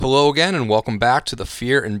Hello again, and welcome back to the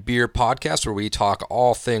Fear and Beer podcast, where we talk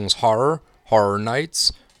all things horror, horror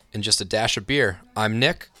nights, and just a dash of beer. I'm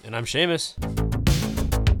Nick. And I'm Shamus.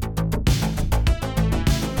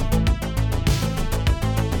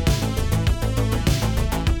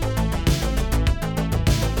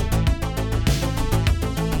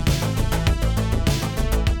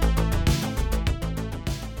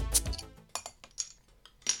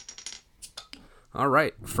 All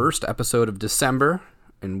right, first episode of December,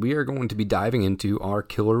 and we are going to be diving into our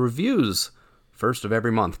killer reviews. First of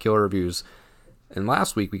every month, killer reviews. And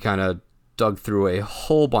last week, we kind of dug through a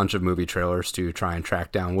whole bunch of movie trailers to try and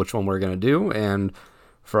track down which one we're going to do. And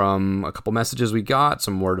from a couple messages we got,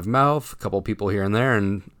 some word of mouth, a couple people here and there,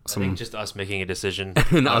 and some... I think just us making a decision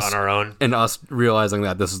on our own. And us realizing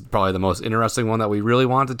that this is probably the most interesting one that we really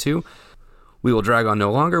wanted to. We will drag on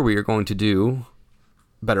no longer. We are going to do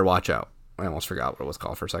Better Watch Out. I almost forgot what it was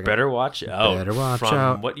called for a second. Better Watch Out. Better Watch From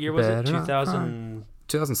Out. what year was it?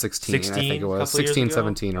 2016, I think it was. 16,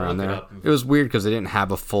 17, around there. It was weird because they didn't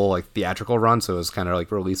have a full theatrical run, so it was kind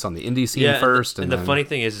of released on the indie scene first. And the funny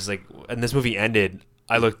thing is when this movie ended,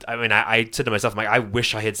 I said to myself, I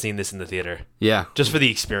wish I had seen this in the theater. Yeah. Just for the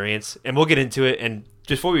experience. And we'll get into it. And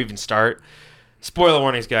before we even start, spoiler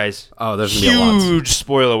warnings, guys. Oh, there's going to be a lot. Huge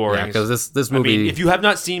spoiler warnings. Yeah, because this movie... if you have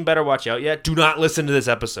not seen Better Watch Out yet, do not listen to this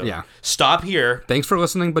episode. Yeah. Stop here. Thanks for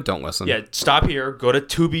listening, but don't listen. Yeah, stop here. Go to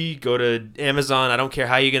Tubi. Go to Amazon. I don't care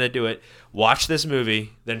how you're going to do it. Watch this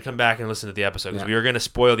movie, then come back and listen to the episode, because we are going to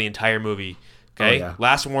spoil the entire movie. Okay? Oh, yeah.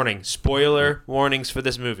 Last warning. Spoiler warnings for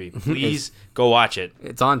this movie. Please go watch it.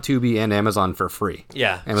 It's on Tubi and Amazon for free.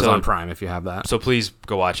 Yeah. Amazon Prime, if you have that. So please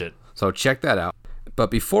go watch it. So check that out. But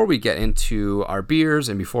before we get into our beers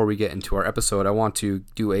and before we get into our episode, I want to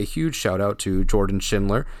do a huge shout out to Jordan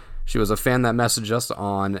Schindler. She was a fan that messaged us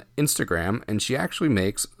on Instagram, and she actually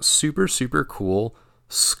makes super, super cool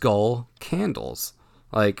skull candles.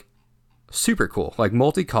 Super cool.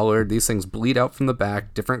 Multicolored. These things bleed out from the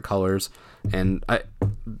back, different colors. And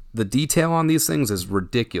the detail on these things is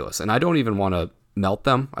ridiculous. And I don't even want to melt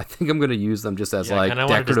them. I think I'm going to use them just as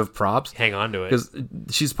decorative props. Hang on to it. Because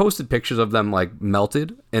she's posted pictures of them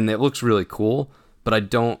melted, and it looks really cool. But I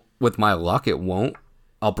don't, with my luck, it won't.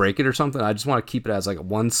 I'll break it or something. I just want to keep it as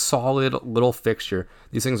one solid little fixture.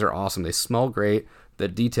 These things are awesome. They smell great. The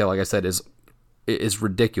detail, like I said, is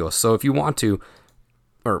ridiculous. So if you want to,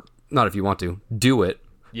 or not if you want to, do it.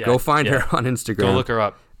 Yeah, go find her on Instagram. Go look her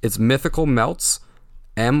up. It's Mythical Melts,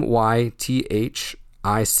 MythicalMeltz.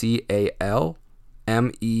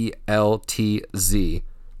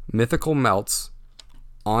 Mythical Melts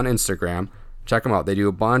on Instagram. Check them out. They do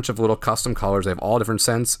a bunch of little custom colors. They have all different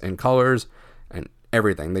scents and colors and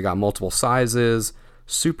everything. They got multiple sizes.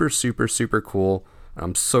 Super, super, super cool.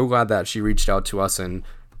 I'm so glad that she reached out to us and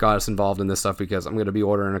got us involved in this stuff, because I'm going to be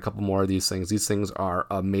ordering a couple more of these things. These things are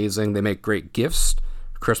amazing. They make great gifts.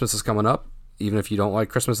 Christmas is coming up. Even if you don't like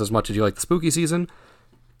Christmas as much as you like the spooky season,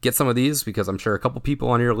 get some of these, because I'm sure a couple people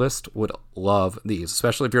on your list would love these,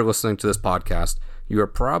 especially if you're listening to this podcast. You are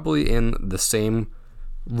probably in the same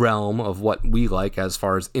realm of what we like as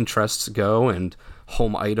far as interests go and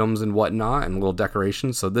home items and whatnot and little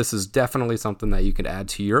decorations. So this is definitely something that you can add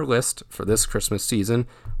to your list for this Christmas season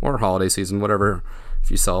or holiday season, whatever.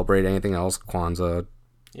 If you celebrate anything else, Kwanzaa.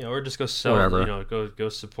 Yeah, or just go sell, whatever. Go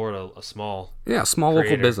support a small small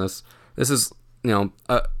creator. Local business. This is,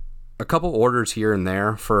 a couple orders here and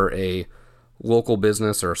there for a local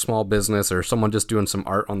business or a small business or someone just doing some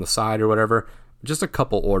art on the side or whatever. Just a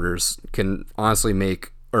couple orders can honestly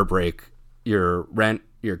make or break your rent,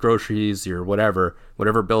 your groceries, your whatever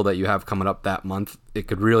bill that you have coming up that month. It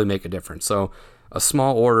could really make a difference. So a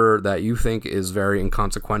small order that you think is very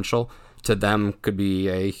inconsequential to them could be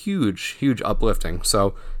a huge, huge uplifting.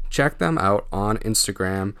 So check them out on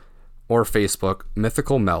Instagram or Facebook,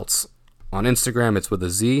 Mythical Melts. On Instagram, it's with a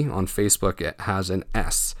Z. On Facebook, it has an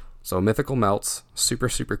S. So Mythical Melts, super,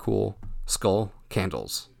 super cool skull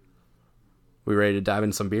candles. We ready to dive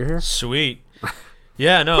into some beer here? Sweet.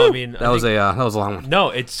 Yeah, no, I mean... that was a long one. No,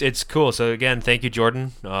 it's cool. So again, thank you,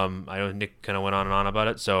 Jordan. I know Nick kind of went on and on about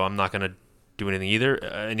it, so I'm not going to do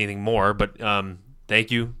anything more, but thank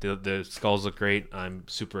you. The skulls look great. I'm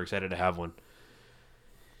super excited to have one.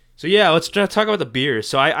 So yeah, let's talk about the beers.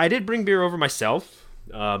 So I did bring beer over myself.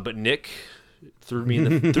 But Nick threw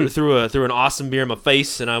me threw an awesome beer in my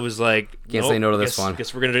face, and I was like, "Can't say no to this one.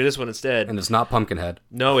 Guess we're gonna do this one instead." And it's not Pumpkinhead.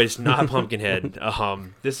 No, it's not Pumpkinhead.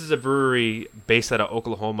 This is a brewery based out of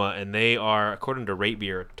Oklahoma, and they are, according to Rate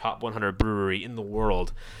Beer, top 100 brewery in the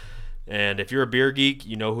world. And if you're a beer geek,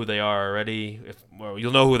 you know who they are already.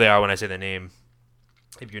 You'll know who they are when I say their name.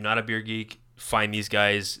 If you're not a beer geek, find these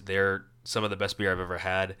guys. They're some of the best beer I've ever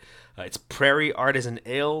had. It's Prairie Artisan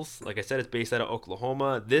Ales. Like I said, it's based out of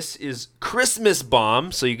Oklahoma. This is Christmas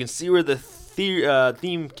Bomb, so you can see where the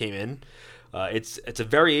theme came in. It's a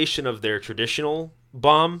variation of their traditional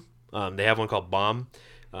bomb. They have one called Bomb.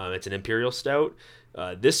 It's an imperial stout.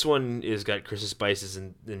 This one is got Christmas spices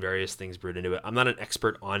and various things brewed into it. I'm not an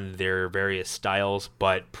expert on their various styles,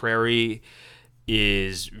 but Prairie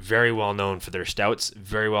is very well known for their stouts.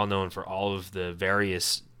 Very well known for all of the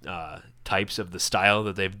various types of the style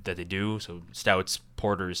that they do. So stouts,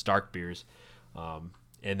 porters, dark beers,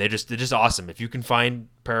 and they're just awesome. If you can find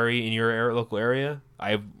Prairie in your local area,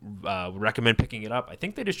 I recommend picking it up. I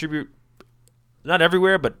think they distribute not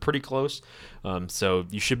everywhere, but pretty close. So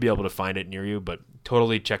you should be able to find it near you. But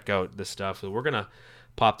totally check out this stuff. So we're gonna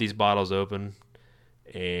pop these bottles open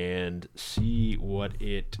and see what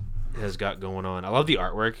it has got going on. I love the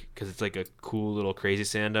artwork because it's like a cool little crazy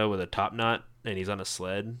Santa with a top knot, and he's on a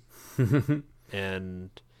sled,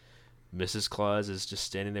 and Mrs. Claus is just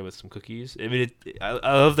standing there with some cookies. I mean, I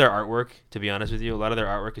love their artwork. To be honest with you, a lot of their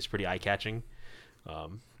artwork is pretty eye catching.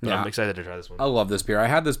 But I'm excited to try this one. I love this beer. I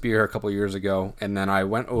had this beer a couple years ago, and then I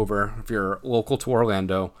went over. If you're local to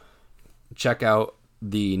Orlando, check out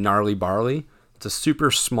the Gnarly Barley. It's a super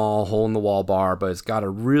small hole-in-the-wall bar, but it's got a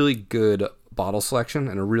really good bottle selection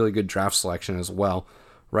and a really good draft selection as well.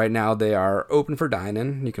 Right now, they are open for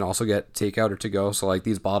dine-in. You can also get takeout or to-go. So, like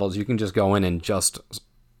these bottles, you can just go in and just,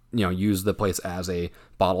 use the place as a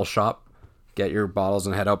bottle shop. Get your bottles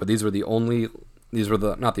and head out. But these were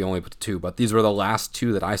not the only two, but these were the last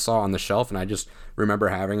two that I saw on the shelf, and I just remember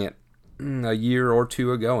having it a year or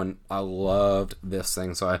two ago, and I loved this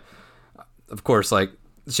thing. So of course, like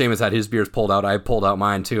Shamus had his beers pulled out, I pulled out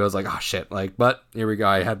mine too. I was like, oh shit, but here we go.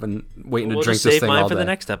 I had been waiting to drink this thing all day. We'll save mine for the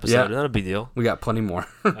next episode. Yeah. Not a big deal. We got plenty more.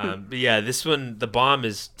 But yeah, this one, the bomb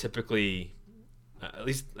is typically, at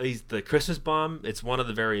least the Christmas bomb. It's one of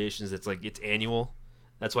the variations. It's annual.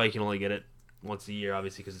 That's why you can only get it once a year,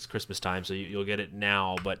 obviously, because it's Christmas time. So you'll get it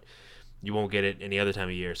now, but you won't get it any other time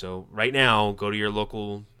of year. So right now, go to your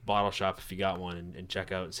local bottle shop if you got one and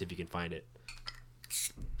check out and see if you can find it.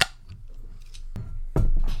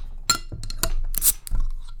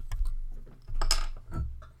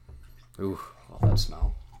 Ooh, all that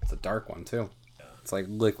smell. It's a dark one, too. Yeah. It's like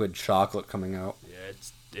liquid chocolate coming out. Yeah,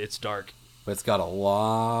 it's dark. But it's got a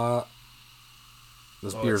lot.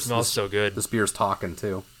 It smells so good. This beer's talking,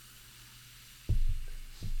 too.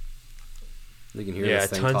 You can hear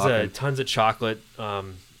this thing talking. Tons of chocolate,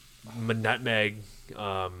 nutmeg,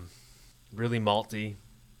 really malty.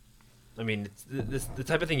 I mean, it's the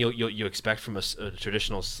type of thing you expect from a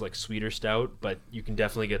traditional like sweeter stout, but you can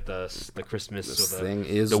definitely get the Christmas this or thing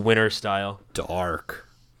is the winter style. Dark.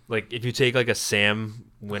 Like if you take like a Sam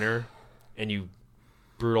winter and you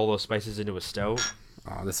brew all those spices into a stout.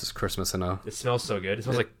 Oh, this is Christmas It smells so good. It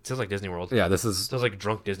smells like Disney World. Yeah, it smells like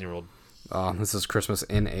drunk Disney World. This is Christmas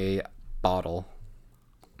in a bottle.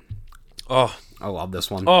 Oh, I love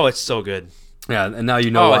this one. Oh, it's so good. Yeah, and now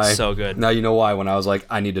you know why. It's so good. Now you know why when I was like,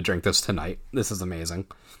 I need to drink this tonight. This is amazing.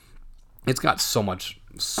 It's got so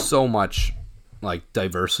much like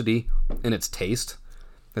diversity in its taste.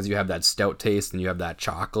 Because you have that stout taste, and you have that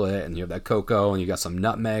chocolate, and you have that cocoa, and you got some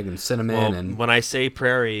nutmeg and cinnamon. And when I say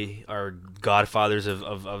Prairie are godfathers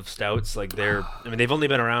of stouts, like they've only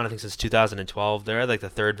been around I think since 2012. They're like the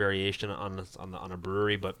third variation on a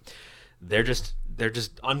brewery, but they're just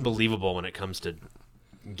unbelievable when it comes to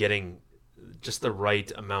getting just the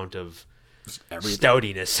right amount of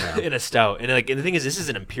stoutiness in a stout. And the thing is, this is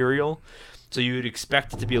an imperial, so you would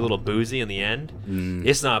expect it to be a little boozy in the end.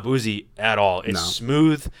 It's not boozy at all. It's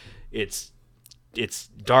smooth. It's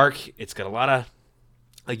dark. It's got a lot of,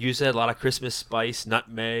 like you said, a lot of Christmas spice,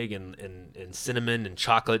 nutmeg and cinnamon and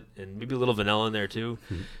chocolate and maybe a little vanilla in there too.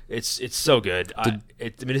 It's so good.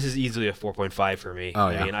 This is easily a 4.5 for me. Oh,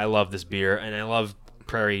 yeah. I mean, I love this beer, and I love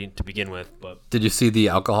Prairie to begin with. But did you see the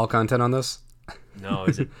alcohol content on this? No,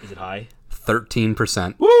 is it high?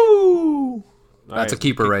 13%. Woo! That's a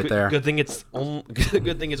keeper right there. Good thing it's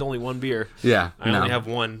only one beer. Yeah, I only have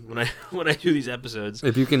one when I do these episodes.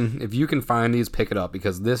 If you can find these, pick it up,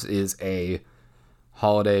 because this is a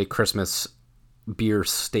holiday Christmas beer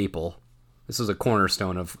staple. This is a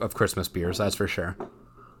cornerstone of Christmas beers, that's for sure.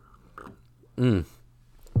 Oh,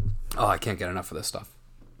 I can't get enough of this stuff.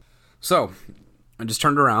 So I just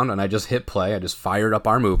turned around and I just hit play. I just fired up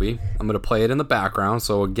our movie. I'm going to play it in the background.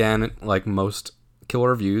 So again, like most killer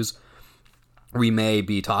reviews, we may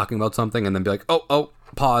be talking about something and then be like, oh,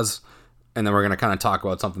 pause. And then we're going to kind of talk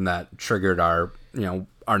about something that triggered our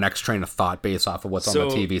our next train of thought based off of what's on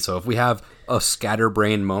the TV. So if we have a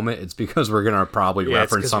scatterbrain moment, it's because we're gonna probably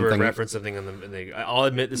reference something. Reference something on I'll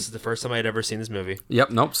admit this is the first time I had ever seen this movie.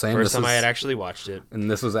 Yep. Nope. Same. First time I had actually watched it. And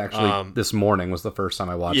this was actually this morning was the first time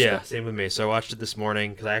I watched it. Yeah, same with me. So I watched it this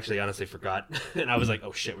morning because I actually honestly forgot, and I was like,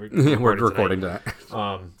 "Oh shit, we're recording tonight."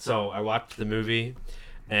 So I watched the movie,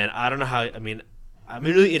 and I don't know how. I mean, I'm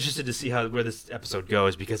really interested to see where this episode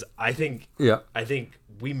goes because I think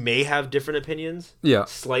we may have different opinions. Yeah,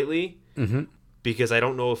 slightly. Mm-hmm. Because I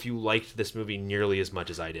don't know if you liked this movie nearly as much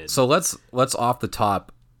as I did. So let's off the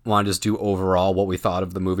top want to just do overall what we thought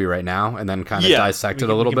of the movie right now, and then kind of dissect it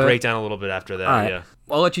a little bit. Break down a little bit after that. Right. Yeah,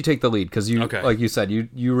 I'll let you take the lead because like you said,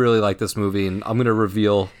 you really like this movie, and I'm gonna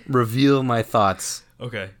reveal my thoughts.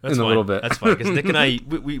 Okay, that's fine. A little bit. That's fine because Nick and I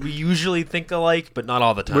we usually think alike, but not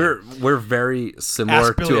all the time. We're very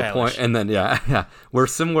similar to a point, and then we're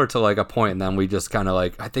similar to like a point, and then we just kind of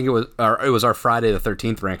like I think it was our Friday the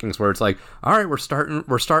 13th rankings where it's like, all right, we're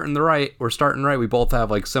starting right. We both have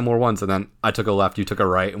like similar ones, and then I took a left, you took a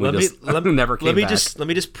right, and never came back. Let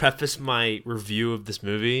me just preface my review of this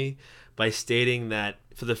movie by stating that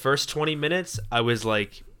for the first 20 minutes, I was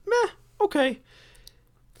like, meh, okay.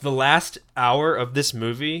 The last hour of this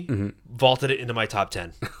movie vaulted it into my top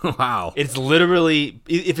 10. Wow. It's literally,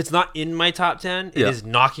 if it's not in my top 10, it is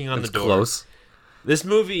knocking on the door. Close. This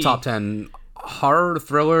movie... Top 10 horror,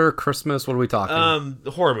 thriller, Christmas, what are we talking?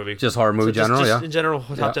 Horror movie. Just horror movie general, just in general,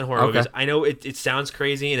 top 10 horror movies. Okay. I know it sounds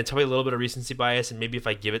crazy, and it's probably a little bit of recency bias, and maybe if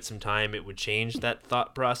I give it some time, it would change that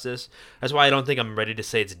thought process. That's why I don't think I'm ready to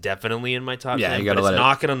say it's definitely in my top 10, but it's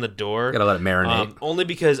knocking on the door. You gotta let it marinate. Only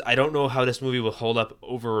because I don't know how this movie will hold up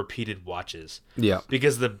over repeated watches. Yeah.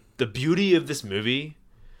 Because the beauty of this movie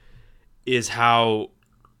is how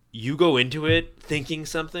you go into it thinking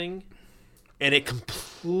something, and it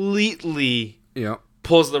completely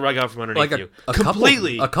pulls the rug out from underneath you.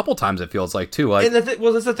 Completely. A couple times it feels like too. Like, and that's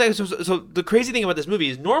the thing. So the crazy thing about this movie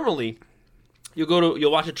is normally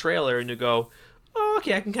you'll watch a trailer and you go, oh,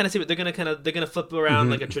 okay, I can kind of see what they're gonna flip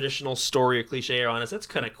around like a traditional story or cliche on us. That's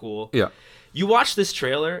kind of cool. Yeah. You watch this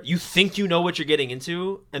trailer, you think you know what you're getting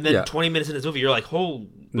into, and then 20 minutes into this movie, you're like, oh,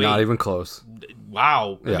 wait. Not even close.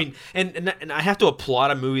 Wow. Yeah. I mean, and I have to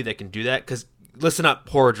applaud a movie that can do that because. Listen up,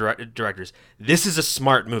 horror directors. This is a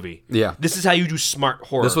smart movie. Yeah. This is how you do smart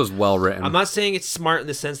horror. This was well written. I'm not saying it's smart in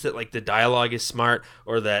the sense that like the dialogue is smart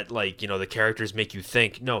or that like the characters make you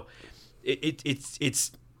think. No, it's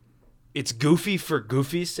goofy for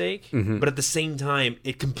goofy's sake, but at the same time,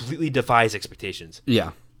 it completely defies expectations.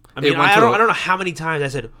 Yeah. I mean, I don't know how many times I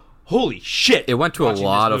said, "Holy shit!" It went to a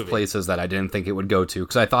lot of places that I didn't think it would go to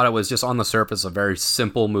because I thought it was just on the surface a very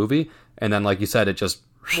simple movie, and then like you said, it just.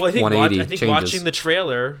 Well, I think, 180 I think changes. watching the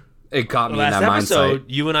trailer, it got me in last that episode, mindset.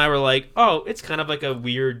 you and I were like, "Oh, it's kind of like a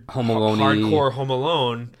weird Home Alone-y. hardcore Home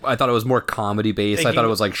Alone." I thought it was more comedy based. I thought it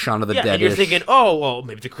was like Shaun of the Dead. And you're thinking, "Oh, well,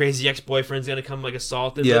 maybe the crazy ex-boyfriend's gonna come like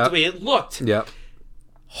assault." Yeah, the way it looked. Yeah.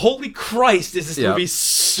 Holy Christ, is this movie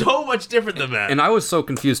so much different than that? And I was so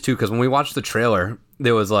confused too because when we watched the trailer,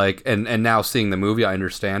 there was like, and now seeing the movie, I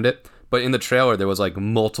understand it. But in the trailer, there was like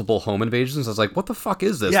multiple home invasions. I was like, "What the fuck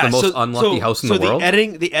is this? The most unlucky house in the world."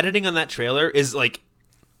 The editing on that trailer is like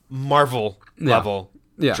Marvel level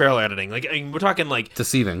trailer editing. Like I mean, we're talking like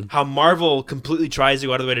deceiving. How Marvel completely tries to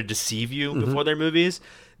go out of the way to deceive you before their movies.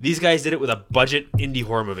 These guys did it with a budget indie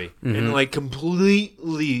horror movie and like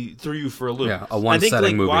completely threw you for a loop. Yeah, a one-setting I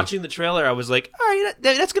think movie. Watching the trailer, I was like, "All right,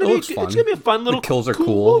 that's gonna be it's gonna be a fun little the kills are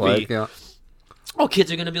cool movie." Like, Oh,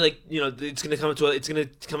 kids are gonna be like, it's gonna come up to the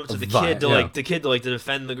kid to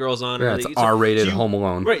defend the girl's honor. Yeah, it's R-rated Home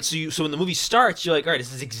Alone. Right. So when the movie starts, you're like, all right,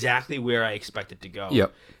 this is exactly where I expect it to go.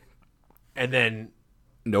 Yep. And then,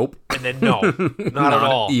 nope. And then no, not at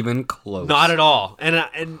all. Even close. Not at all.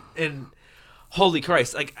 And holy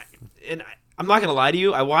Christ, I'm not gonna lie to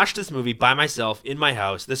you. I watched this movie by myself in my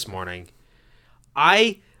house this morning.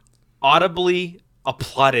 I audibly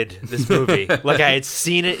applauded this movie like I had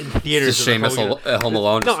seen it in theaters. Just Shamus Home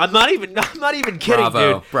Alone. No, I'm not even kidding,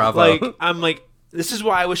 dude. Bravo. Like I'm like, this is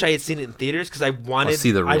why I wish I had seen it in theaters because I wanted.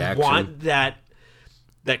 See the reaction. I want that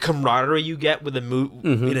camaraderie you get with a movie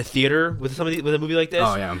in a theater with a movie like this.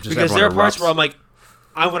 Oh yeah, because there are parts where I'm like,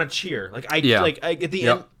 I want to cheer. Like I at the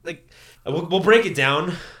end, like we'll break it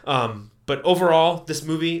down. But overall, this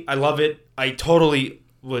movie, I love it. I totally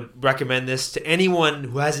would recommend this to anyone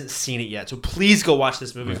who hasn't seen it yet. So please go watch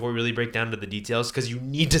this movie before we really break down into the details because you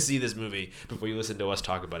need to see this movie before you listen to us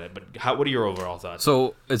talk about it. But what are your overall thoughts?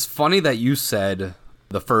 So it's funny that you said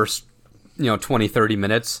the first 20, 30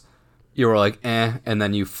 minutes, you were like, and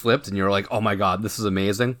then you flipped and you were like, oh my God, this is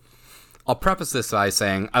amazing. I'll preface this by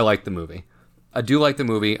saying I like the movie. I do like the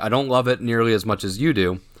movie. I don't love it nearly as much as you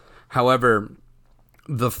do. However,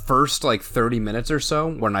 the first like 30 minutes or so,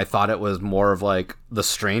 when I thought it was more of like The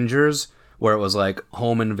Strangers, where it was like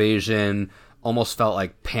home invasion, almost felt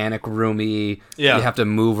like panic roomy. Yeah. You have to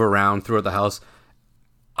move around throughout the house.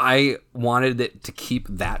 I wanted it to keep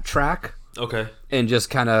that track. Okay. And just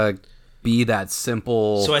kind of be that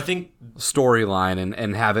simple So I think storyline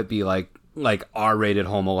and have it be like R-rated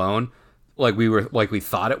Home Alone. Like we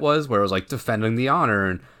thought it was, where it was like defending the honor,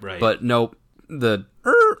 and Right. but nope, the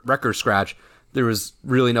record scratch. There was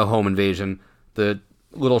really no home invasion. The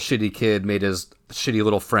little shitty kid made his shitty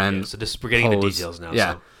little friend. so we're getting the pose. details now.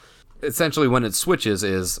 Yeah. So. Essentially, when it switches,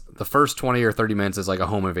 is the first 20 or 30 minutes is like a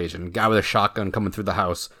home invasion. Guy with a shotgun coming through the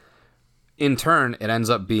house. In turn, it ends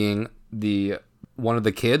up being one of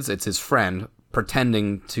the kids. It's his friend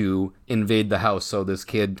pretending to invade the house so this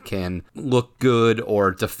kid can look good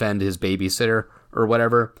or defend his babysitter or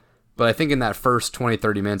whatever. But I think in that first 20,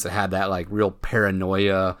 30 minutes, it had that like real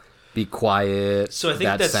paranoia, be quiet, So I think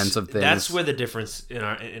that's sense of things. That's where the difference in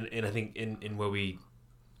our in I think in where we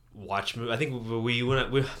watch movies. I think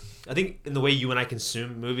I think in the way you and I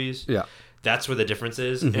consume movies. Yeah. That's where the difference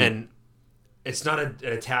is, and it's not an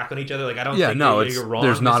attack on each other. Like I don't Yeah, think no, you're wrong.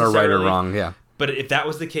 there's not a right or necessarily. wrong. Yeah. But if that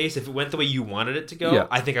was the case, if it went the way you wanted it to go, Yeah.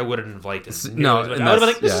 I think I wouldn't have liked it. No, I would and have been that's-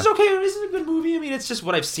 like, "This yeah. is okay. This is a good movie." I mean, it's just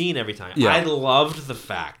what I've seen every time. Yeah. I loved the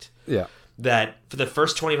fact Yeah. that for the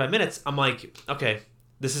first 25 minutes, I'm like, okay,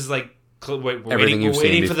 this is like we're Everything you've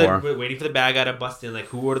seen before. we're waiting for the bad guy to bust in. Like,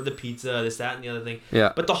 who ordered the pizza? This, that, and the other thing.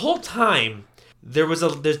 Yeah. But the whole time, there's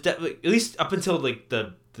at least up until like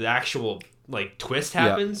the actual like twist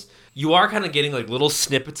happens, you are kind of getting like little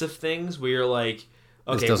snippets of things where you're like,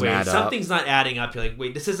 okay, doesn't wait, add up. something's not adding up. You're like,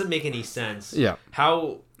 wait, this doesn't make any sense. Yeah.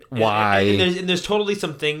 How? Why? And there's totally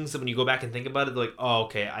some things that when you go back and think about it, like, oh,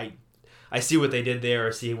 okay, I see what they did there.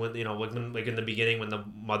 I see when like in the beginning when the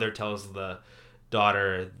mother tells the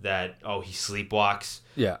daughter that he sleepwalks.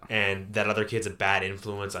 Yeah. And that other kid's a bad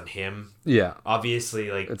influence on him. Yeah.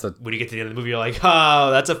 Obviously, like when you get to the end of the movie, you're like,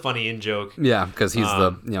 oh, that's a funny in joke. Yeah, because he's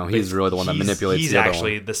he's really the one that manipulates. He's the other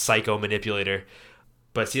actually one. the psycho manipulator.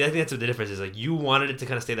 But see, I think that's what the difference is. Like, you wanted it to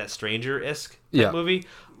kind of stay that stranger-esque movie.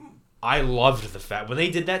 I loved the fact when they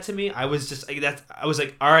did that to me. I was just like, I was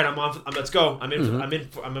like, all right, I'm on. Let's go. I'm in. I'm in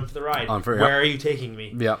for the ride. Where are you taking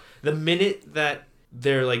me? Yeah. The minute that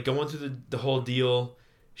they're like going through the whole deal,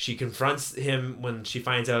 she confronts him when she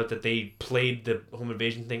finds out that they played the home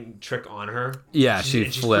invasion thing trick on her. Yeah,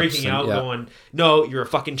 she's flips freaking out, going, "No, you're a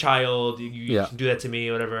fucking child. You can do that to me,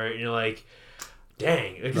 or whatever." And you're like,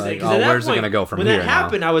 "Dang!" Like, where's it gonna go from here? here? When that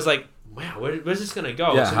happened, I was like, "Wow, where's this gonna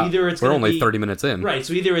go?" Yeah, so either it's we're only 30 minutes in, right?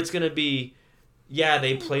 So either it's gonna be,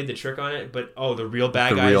 they played the trick on it, but the real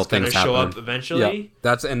bad guy is gonna show up eventually.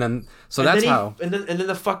 Yeah, and then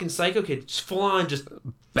the fucking psycho kid just full on just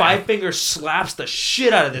five fingers slaps the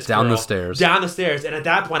shit out of this down girl, the stairs, and at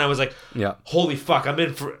that point I was like, holy fuck, I'm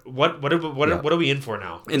in for what are we in for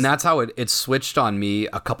now? And that's how it switched on me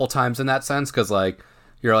a couple times in that sense, because like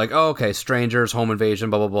you're like, oh, okay, strangers, home invasion,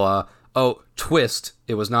 blah blah blah. Oh, twist,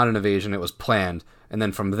 it was not an invasion, it was planned. And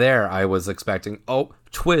then from there I was expecting, oh,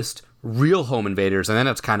 twist, real home invaders, and then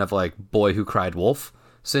it's kind of like Boy Who Cried Wolf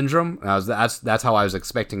syndrome. And that's how I was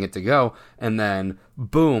expecting it to go. And then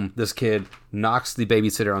boom, this kid knocks the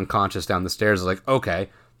babysitter unconscious down the stairs. I was like, okay,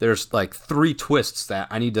 there's like 3 twists that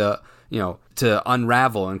I need to to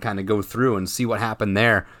unravel and kind of go through and see what happened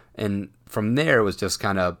there. And from there it was just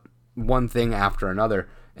kind of one thing after another.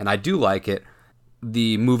 And I do like it.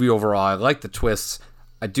 The movie overall, I like the twists.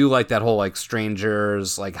 I do like that whole like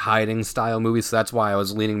strangers like hiding style movie, so that's why I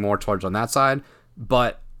was leaning more towards on that side.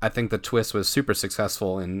 But I think the twist was super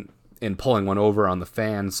successful in pulling one over on the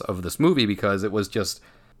fans of this movie, because it was just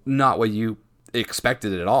not what you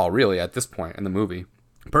expected at all, really, at this point in the movie.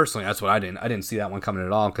 Personally, that's what I didn't see that one coming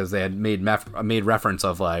at all, because they had made reference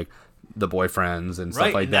of like the boyfriends and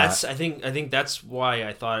stuff like that. I think that's why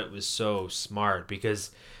I thought it was so smart,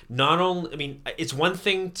 because not only, I mean, it's one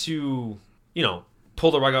thing to pull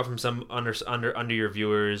the rug out from some under your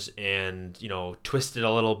viewers and twist it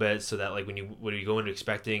a little bit so that like when you go into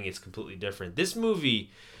expecting, it's completely different. This movie,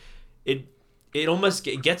 it almost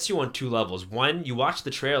gets you on 2 levels. One, you watch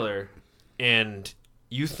the trailer and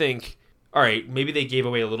you think, all right, maybe they gave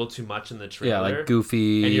away a little too much in the trailer. Yeah, like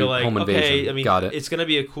goofy, and you're like, home invasion. Okay, I mean, got it. It's gonna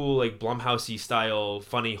be a cool like Blumhouse-y style,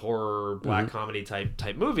 funny horror, black comedy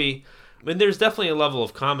type movie. I mean, there's definitely a level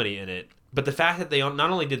of comedy in it. But the fact that they not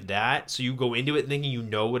only did that, so you go into it thinking you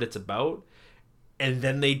know what it's about, and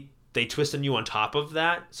then they twist on you on top of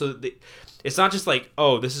that. So it's not just like,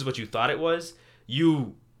 oh, this is what you thought it was.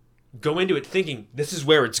 You go into it thinking this is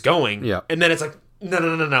where it's going, yeah, and then it's like,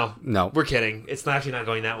 No. No. We're kidding. It's actually not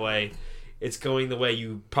going that way. It's going the way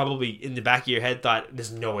you probably in the back of your head thought.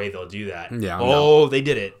 There's no way they'll do that. Yeah. Oh, they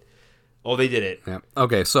did it. Oh, they did it. Yeah.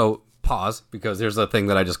 Okay. So pause, because here's the thing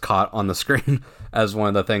that I just caught on the screen as one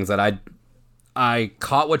of the things that I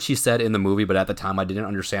caught what she said in the movie, but at the time I didn't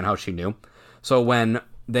understand how she knew. So when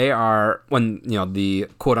the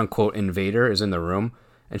quote unquote invader is in the room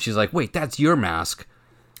and she's like, "Wait, that's your mask."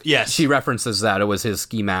 Yes. She references that it was his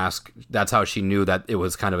ski mask. That's how she knew that it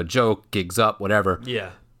was kind of a joke, gigs up, whatever.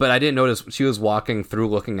 Yeah. But I didn't notice she was walking through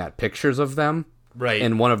looking at pictures of them. Right.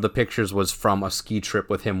 And one of the pictures was from a ski trip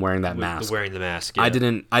with him wearing that mask. Wearing the mask. Yeah. I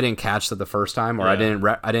didn't catch that the first time, or I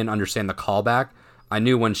didn't understand the callback. I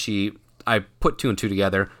knew when I put two and two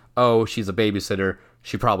together. Oh, she's a babysitter.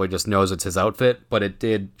 She probably just knows it's his outfit, but it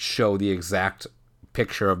did show the exact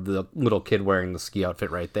picture of the little kid wearing the ski outfit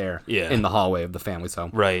right there in the hallway of the family. So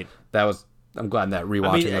right. I'm glad that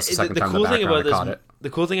rewatching this the second time in the background I caught it. The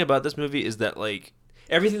cool thing about this movie is that like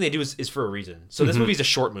everything they do is for a reason. So this movie's a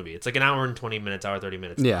short movie. It's like an hour and 20 minutes, hour 30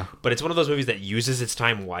 minutes. Yeah. But it's one of those movies that uses its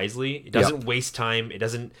time wisely. It doesn't waste time. It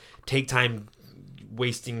doesn't take time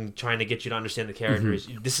wasting trying to get you to understand the characters.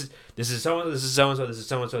 This is so this is so and so, this is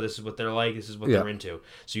so and so, this is what they're like, this is what they're into.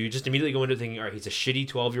 So you just immediately go into thinking, all right, he's a shitty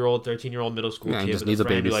 12-year-old, 13-year-old middle school kid with a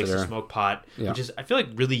friend who likes to smoke pot, which is I feel like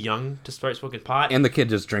really young to start smoking pot. And the kid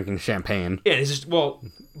just drinking champagne. Yeah, it's just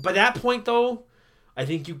by that point though, I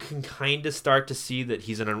think you can kind of start to see that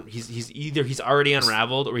he's either he's already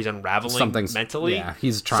unraveled or he's unraveling mentally. Yeah,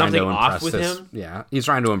 he's trying to impress him. Yeah, he's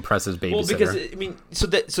trying to impress his babysitter. Well, because I mean, so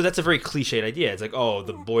that's a very cliched idea. It's like, oh,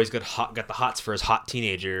 the boy's got the hots for his hot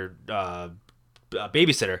teenager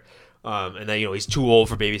babysitter, and then he's too old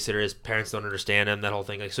for babysitter. His parents don't understand him. That whole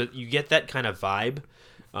thing. Like, so you get that kind of vibe.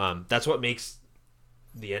 That's what makes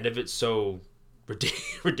the end of it so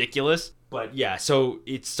ridiculous. But yeah, so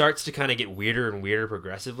it starts to kind of get weirder and weirder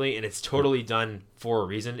progressively, and it's totally done for a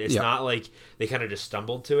reason. It's not like they kind of just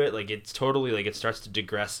stumbled to it. Like it's totally like it starts to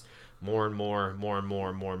digress more and more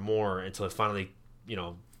until it finally,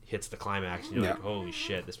 hits the climax. And you're like, holy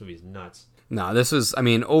shit, this movie is nuts. No, this is, I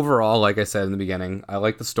mean, overall, like I said in the beginning, I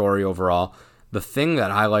like the story overall. The thing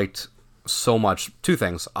that I liked so much, two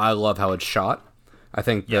things. I love how it's shot. I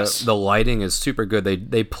think the lighting is super good.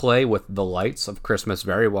 They play with the lights of Christmas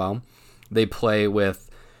very well. They play with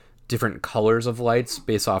different colors of lights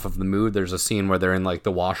based off of the mood. There's a scene where they're in like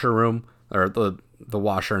the washer room or the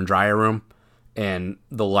washer and dryer room, and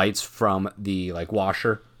the lights from the like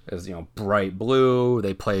washer is bright blue.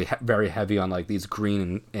 They play very heavy on like these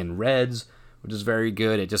green and reds, which is very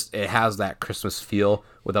good. It has that Christmas feel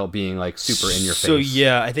without being like super in your face. So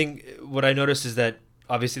yeah, I think what I noticed is that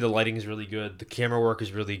obviously the lighting is really good. The camera work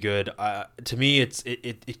is really good. To me,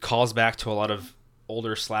 it calls back to a lot of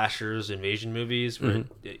older slashers, invasion movies where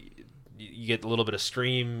you get a little bit of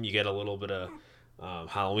Scream, you get a little bit of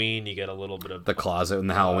Halloween, you get a little bit of The Closet and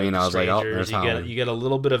the Halloween. I was like, oh, there's Halloween. You get a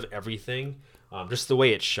little bit of everything. Just the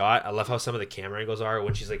way it's shot. I love how some of the camera angles are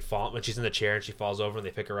when she's like when she's in the chair and she falls over and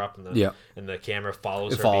they pick her up and the camera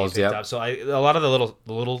follows her being picked up. So a lot of the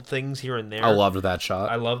little things here and there. I loved that shot.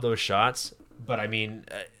 I love those shots, but I mean,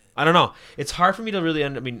 I don't know. It's hard for me to really.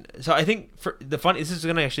 So I think for the fun, this is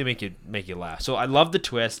gonna actually make you laugh. So I love the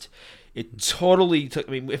twist. It totally took.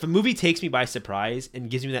 I mean, if a movie takes me by surprise and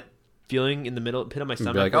gives me that feeling in the pit of my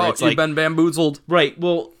stomach, like, oh, you've been bamboozled, right?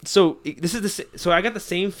 Well, so this is so I got the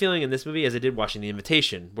same feeling in this movie as I did watching The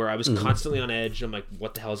Invitation, where I was constantly on edge. I'm like,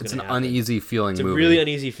 what the hell is going to happen? It's an uneasy feeling. It's a really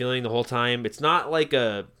uneasy feeling the whole time. It's not like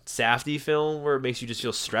a Safdie film where it makes you just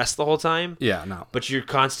feel stressed the whole time. Yeah, no. But you're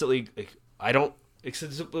constantly like,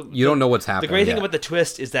 you don't know what's happening. The great thing about the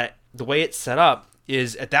twist is that the way it's set up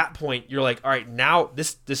is at that point you're like, all right, now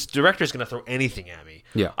this director is going to throw anything at me.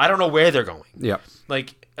 Yeah. I don't know where they're going. Yeah.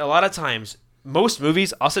 Like a lot of times, most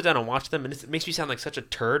movies, I'll sit down and watch them, and it makes me sound like such a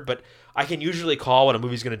turd, but I can usually call what a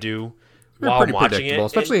movie's going to do while I'm watching it.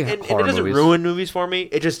 Especially and horror it doesn't movies. ruin movies for me.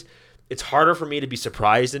 It's harder for me to be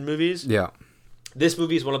surprised in movies. Yeah. This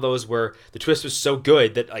movie is one of those where the twist was so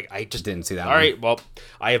good that like I just didn't see that. All right, well,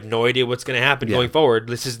 I have no idea what's going to happen going forward.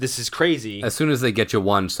 This is crazy. As soon as they get you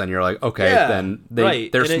once, then you're like, okay, then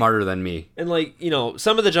they're smarter than me. And like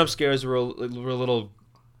some of the jump scares were a little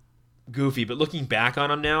goofy, but looking back on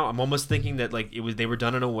them now, I'm almost thinking that like they were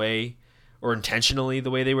done in a way, or intentionally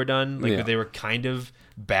the way they were done, like they were kind of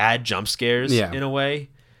bad jump scares in a way.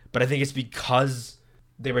 But I think it's because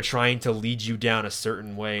they were trying to lead you down a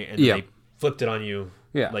certain way, and they flipped it on you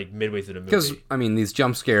like midway through the movie. Because, I mean, these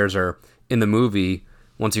jump scares are, in the movie,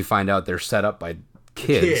 once you find out they're set up by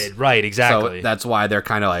kids. Right, exactly. So that's why they're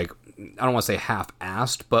kind of like, I don't want to say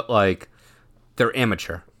half-assed, but like, they're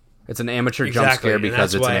amateur. It's an amateur jump scare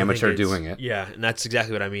because it's an amateur doing it. Yeah, and that's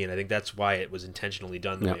exactly what I mean. I think that's why it was intentionally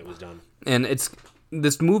done the way it was done. And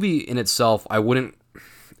this movie in itself, I wouldn't.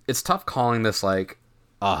 It's tough calling this like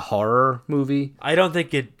a horror movie. I don't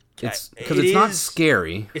think it's because it's not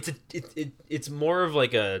scary. It's more of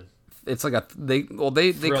like a. It's like they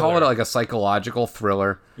call it like a psychological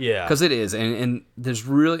thriller. Yeah, because it is, and there's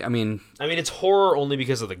really, I mean, it's horror only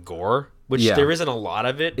because of the gore, which there isn't a lot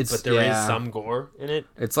of it, but there is some gore in it.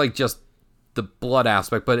 It's like just the blood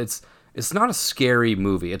aspect, but it's not a scary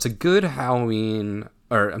movie. It's a good Halloween,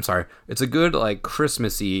 it's a good like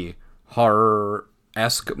Christmassy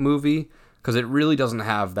horror-esque movie because it really doesn't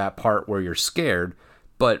have that part where you're scared.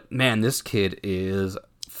 But man, this kid is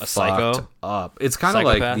a psycho up. It's kind of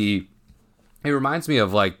like it reminds me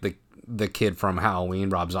of like the kid from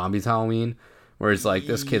Halloween, Rob Zombie's Halloween, where it's like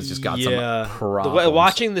this kid's just got some problems.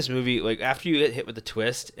 Watching this movie, like after you get hit with the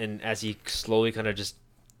twist, and as he slowly kind of just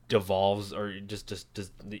devolves or just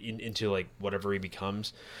into like whatever he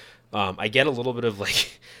becomes, I get a little bit of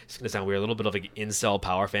like, it's gonna sound weird, a little bit of like incel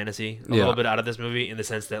power fantasy, a little bit out of this movie in the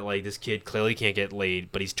sense that like this kid clearly can't get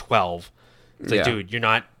laid, but he's 12. It's like, dude,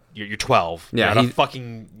 you're 12. Yeah,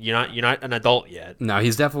 you're not an adult yet. No,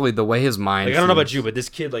 he's definitely, the way his mind. Like, I don't know about you, but this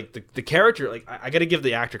kid, like the character, like I got to give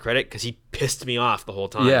the actor credit because he pissed me off the whole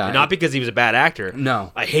time. Yeah, and not because he was a bad actor.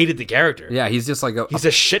 No, I hated the character. Yeah, he's just like he's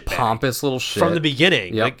a shit pompous little shit from the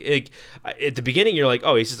beginning. Yep. Like at the beginning, you're like,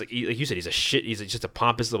 oh, he's just like you said, he's a shit. He's just a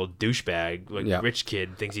pompous little douchebag, like rich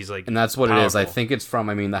kid thinks he's like. And that's what powerful. It is. I think it's from.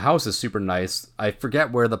 I mean, the house is super nice. I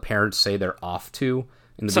forget where the parents say they're off to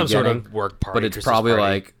in the some beginning, sort of work party, but it's probably party.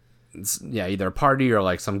 Like. Either a party or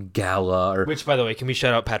like some gala or. Which, by the way, can we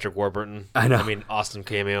shout out Patrick Warburton? I know. I mean, awesome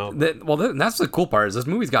cameo. That's the cool part. Is this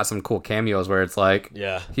movie's got some cool cameos where it's like,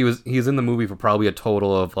 he's in the movie for probably a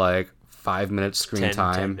total of like 5 minutes screen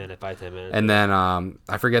time. 10 minutes. And then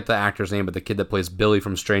I forget the actor's name, but the kid that plays Billy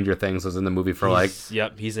from Stranger Things is in the movie for he's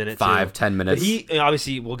in it 5-10 minutes. But he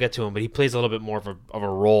obviously, we'll get to him, but he plays a little bit more of a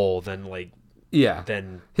role than like. Yeah.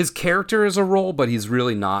 Than his character is a role, but he's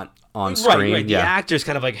really not on screen. Right. The actor's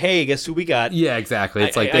kind of like, hey, guess who we got? Yeah, exactly.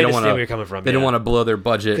 It's like they don't want to. Where you're coming from. They don't want to blow their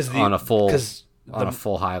budget on a full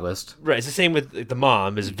high list. Right. It's the same with the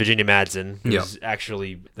mom is Virginia Madsen, who's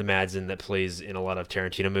actually the Madsen that plays in a lot of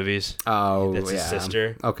Tarantino movies. Oh, that's his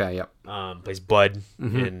sister. Okay. Yep. Plays Bud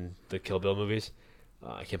in the Kill Bill movies.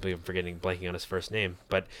 I can't believe I'm blanking on his first name.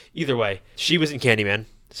 But either way, she was in Candyman.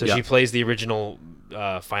 So she plays the original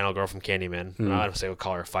final girl from Candyman. I don't say we'll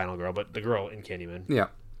call her a final girl, but the girl in Candyman. Yeah.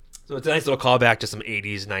 So it's a nice little callback to some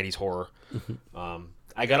 80s, 90s horror.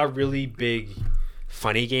 I got a really big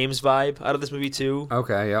Funny Games vibe out of this movie too.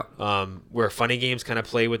 Okay, yeah. Where Funny Games kind of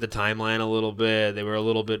play with the timeline a little bit. They were a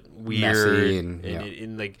little bit weird. Messy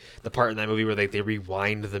in like the part in that movie where like they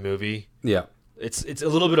rewind the movie. Yeah. It's a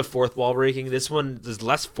little bit of fourth wall breaking. This one, there's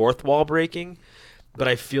less fourth wall breaking. But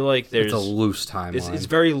I feel like there's a loose timeline. It's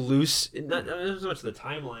very loose, not so much the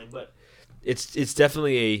timeline, but it's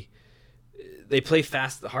definitely they play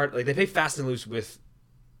fast and loose with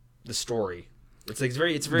the story. It's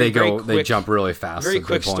very quick, they jump really fast. Very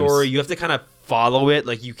quick story. You have to kind of follow it.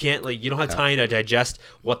 Like you can't you don't have time to digest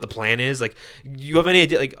what the plan is. Like you have any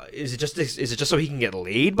idea? Like is it just so he can get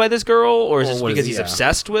laid by this girl, or is it because he's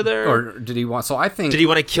obsessed with her, or did he want? So I think did he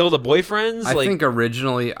want to kill the boyfriends? I think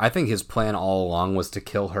originally, his plan all along was to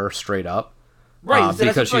kill her straight up, right?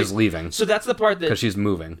 Because she's leaving. So that's the part that because she's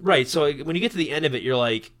moving, right? So when you get to the end of it, you're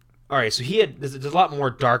like. All right, so there's a lot more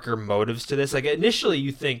darker motives to this. Like initially,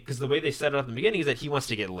 you think because the way they set it up in the beginning is that he wants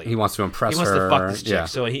to get laid. He wants to impress her. He wants to fuck this chick. Yeah.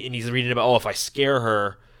 So he's reading about if I scare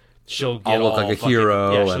her, she'll I'll look like a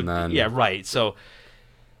hero, and then right. So,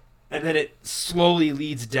 and then it slowly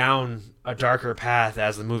leads down a darker path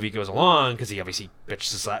as the movie goes along because he obviously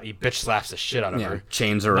bitch slaps the shit out of her,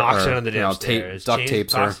 chains her, knocks her on the damn stairs, duct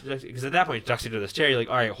tapes her. Because at that point, he ducks her to the stair. You're like,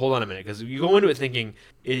 all right, hold on a minute, because you go into it thinking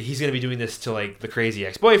he's going to be doing this to like the crazy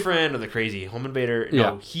ex-boyfriend or the crazy home invader.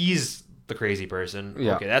 No, he's the crazy person.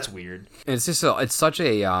 Yeah. Okay, that's weird. It's just it's such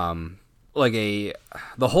a the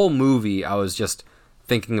whole movie. I was just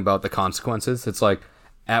thinking about the consequences. It's like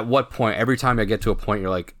at what point? Every time I get to a point,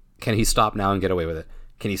 you're like, can he stop now and get away with it?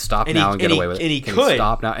 Can he stop now and get away with it? And he can could. He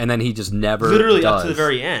stop now, and then he just never literally does. Up to the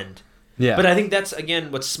very end. Yeah. But I think that's,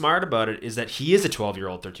 again, what's smart about it is that he is a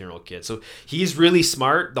 12-year-old, 13-year-old kid. So he's really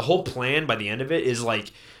smart. The whole plan by the end of it is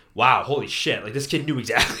like, wow, holy shit. Like, this kid knew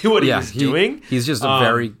exactly what he was doing. He's just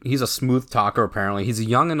he's a smooth talker, apparently. He's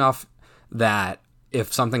young enough that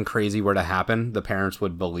if something crazy were to happen, the parents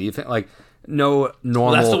would believe it. Like, no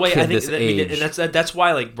normal that's the way kid I think, this age. And that's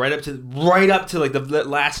why, like, right up to like the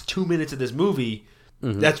last 2 minutes of this movie,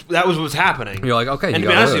 That was what was happening. You're like, okay, and you to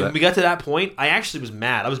be got honest away with you, with when we got to that point, I actually was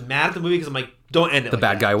mad. I was mad at the movie because I'm like, don't end it. The like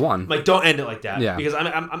bad that. guy won. I'm like, don't end it like that. Yeah. Because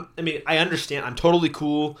I mean, I understand. I'm totally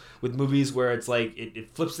cool with movies where it's like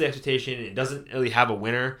it flips the expectation. And it doesn't really have a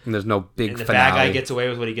winner. And there's no big and the finale. bad guy gets away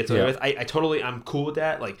with what he gets away with. I'm cool with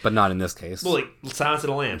that. Like, but not in this case. well, like Silence of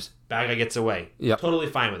the Lambs, bad guy gets away. Yep. Totally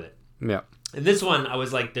fine with it. Yeah. And this one, I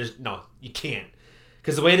was like, you can't.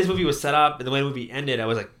 Because the way this movie was set up and the way the movie ended, I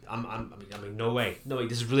was like, I'm like, no way,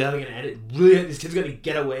 this is really how they're gonna end it. Really, this kid's gonna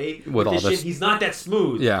get away with all this shit. this. He's not that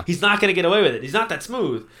smooth. Yeah, he's not gonna get away with it. He's not that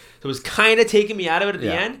smooth. So it was kind of taking me out of it at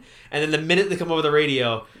the end. And then the minute they come over the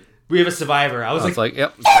radio, we have a survivor. I was like,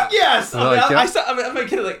 yep, fuck yes. I'm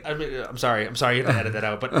sorry, you have to edit that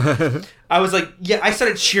out. But I was like, yeah, I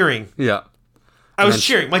started cheering. Yeah. I was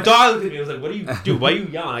cheering. My dog looked at me. I was like, "What are you do? Why are you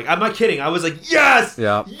yelling?" Like, I'm not kidding. I was like, "Yes,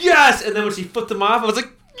 yes!" And then when she flipped him off, I was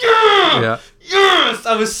like, yes!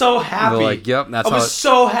 I was so happy. Like, yep, that's I was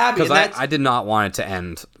so happy. Because I did not want it to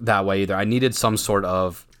end that way either. I needed some sort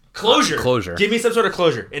of closure. Give me some sort of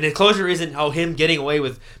closure. And the closure isn't him getting away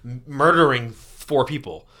with murdering 4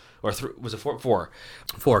 people. Or was it 4? 4,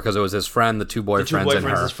 because it was his friend, the 2 boyfriends, and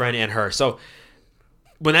her. His friend and her. So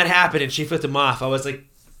when that happened and she flipped him off, I was like,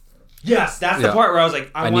 yes, that's the part where I was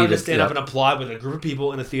like, I wanted to stand up and applaud with a group of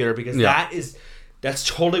people in a theater because that's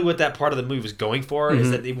totally what that part of the movie was going for,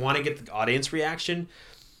 is that they want to get the audience reaction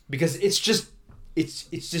because it's just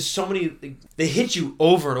so many, they hit you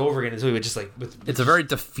over and over again. It's a very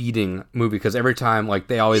defeating movie because every time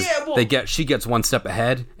she gets one step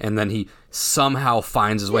ahead and then he somehow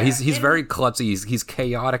finds his way. He's very klutzy. He's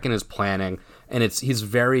chaotic in his planning, and he's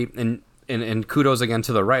very and kudos again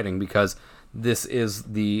to the writing because this is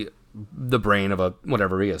the brain of a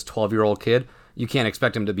whatever he is 12-year-old kid. You can't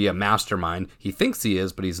expect him to be a mastermind. He thinks he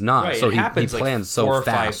is, but he's not. Right, so he plans like so 4 or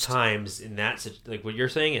fast. 5 times in that, like what you're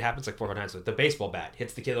saying. It happens like 4 or 5 times. Like the baseball bat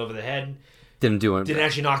hits the kid over the head. Didn't do it. Didn't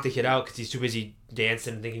actually knock the kid out because he's too busy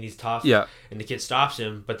dancing and thinking he's tough. Yeah. And the kid stops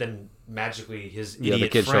him, but then magically his idiot the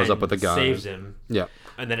kid friend shows up with a gun. Saves him. Yeah.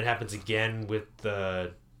 And then it happens again with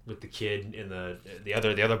the kid and the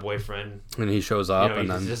other boyfriend. And he shows up and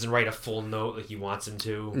then he doesn't write a full note like he wants him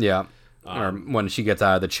to. Yeah. Or when she gets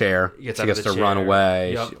out of the chair, she gets to run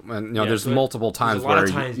away. Yep. There's multiple times where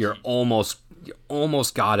you're almost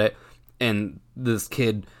got it, and this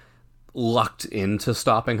kid lucked into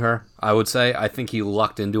stopping her. I would say I think he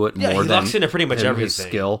lucked into it more than lucks into pretty much everything. His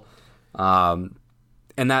skill, and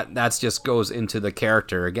that's just goes into the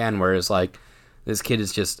character again, where it's like this kid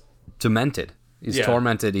is just demented. He's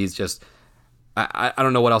tormented. He's just I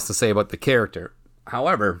don't know what else to say about the character.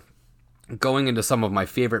 However, going into some of my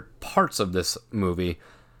favorite parts of this movie,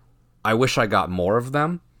 I wish I got more of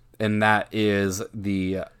them, and that is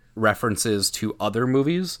the references to other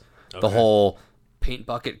movies. Okay. The whole paint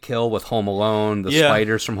bucket kill with Home Alone, the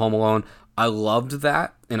spiders from Home Alone. I loved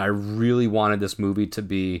that, and I really wanted this movie to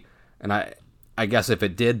be, and I guess if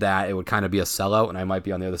it did that, it would kind of be a sellout, and I might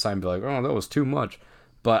be on the other side and be like, oh, that was too much.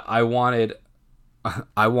 But I wanted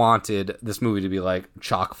this movie to be like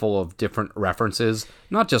chock full of different references,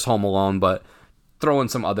 not just Home Alone, but throw in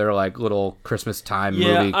some other like little Christmas time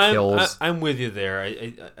movie kills. I'm with you there.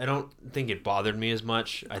 I don't think it bothered me as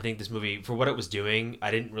much. I think this movie, for what it was doing,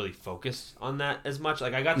 I didn't really focus on that as much.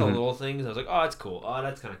 Like I got the little things. I was like, oh, that's cool. Oh,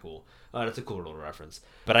 that's kind of cool. Oh, that's a cool little reference.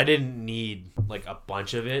 But I didn't need like a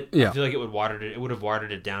bunch of it. Yeah. I feel like it would have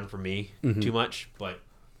watered it down for me too much. But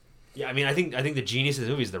yeah, I mean, I think the genius of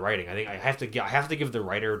the movie is the writing. I think I have to give the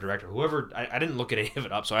writer or director, whoever. I didn't look at any of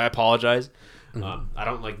it up, so I apologize. I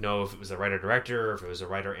don't know if it was a writer director or if it was a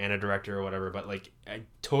writer and a director or whatever. But like, I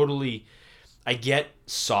get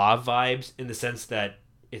Saw vibes in the sense that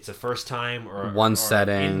it's a first time or one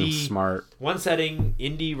setting,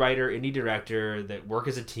 indie writer, indie director that work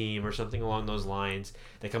as a team or something along those lines.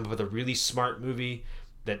 They come up with a really smart movie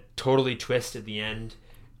that totally twists at the end.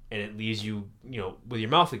 And it leaves you, with your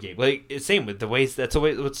mouth agape. Like it's same with the ways. That's the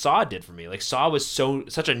way what Saw did for me. Like Saw was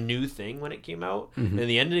such a new thing when it came out, and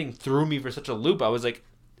the ending threw me for such a loop. I was like,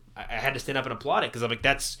 I had to stand up and applaud it because I'm like,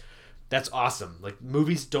 that's awesome. Like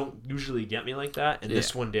movies don't usually get me like that, and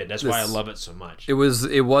this one did. That's why I love it so much. It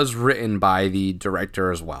was written by the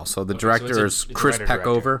director as well. So the director is Chris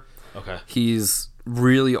Peckover. Okay, he's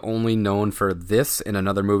really only known for this in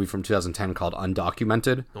another movie from 2010 called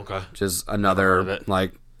Undocumented. Okay, which is another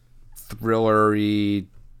like thrillery,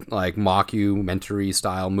 like mockumentary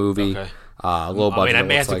style movie. Okay. Low budget. I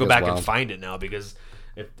may have to go back and find it now because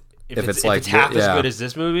if it's half as good as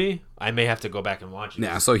this movie, I may have to go back and watch it.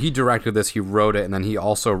 Yeah. So he directed this, he wrote it, and then he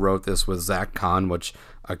also wrote this with Zach Kahn, which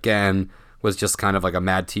again was just kind of like a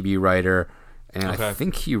Mad TV writer. And I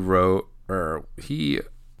think he wrote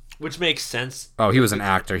Which makes sense. Oh, he was an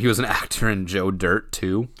actor. He was an actor in Joe Dirt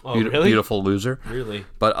too. Oh, really? Beautiful Loser. Really?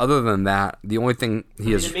 But other than that, the only thing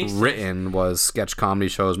he has it makes written was sketch comedy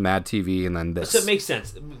shows, Mad TV, and then this. So it makes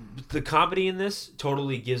sense. The comedy in this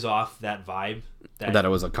totally gives off that vibe. That it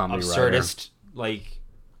was a comedy absurdist, like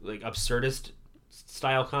absurdist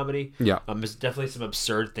style comedy. Yeah. There's definitely some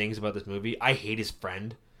absurd things about this movie. I hate his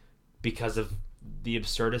friend because of the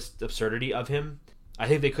absurdity of him. I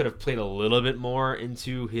think they could have played a little bit more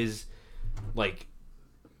into his, like,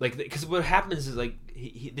 because what happens is like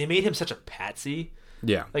they made him such a patsy.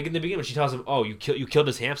 Yeah. Like in the beginning, when she tells him, "Oh, you killed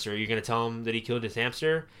his hamster," you're gonna tell him that he killed his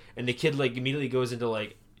hamster, and the kid like immediately goes into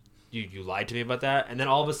like, "You lied to me about that," and then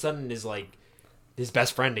all of a sudden is like his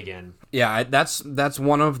best friend again. Yeah, that's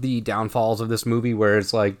one of the downfalls of this movie, where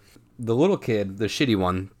it's like the little kid, the shitty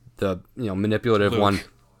one, the manipulative Luke. one,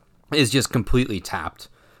 is just completely tapped,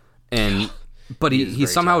 and. But he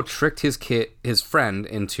somehow tricked his friend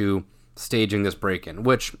into staging this break-in,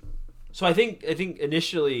 which... So I think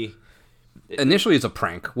initially... Initially it's a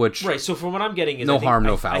prank, which... Right, so from what I'm getting is... No harm,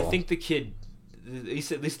 no foul. I think the kid... At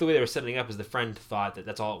least the way they were setting it up is the friend thought that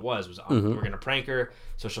that's all it was we're going to prank her,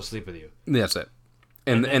 so she'll sleep with you. That's it.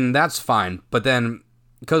 And that's fine. But then...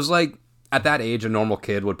 Because, like, at that age, a normal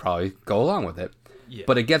kid would probably go along with it. Yeah.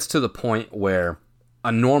 But it gets to the point where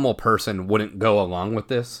a normal person wouldn't go along with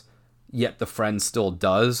this, yet the friend still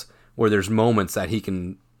does, where there's moments that he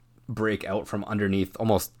can break out from underneath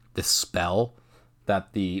almost this spell that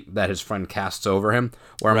his friend casts over him,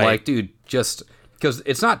 where I'm like, dude, just because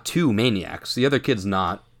it's not two maniacs. The other kid's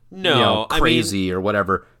not crazy or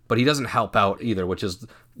whatever, but he doesn't help out either, which is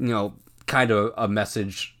kind of a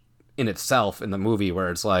message in itself in the movie,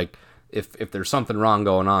 where it's like, if there's something wrong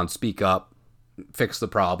going on, speak up, fix the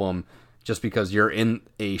problem. Just because you're in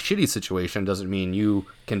a shitty situation doesn't mean you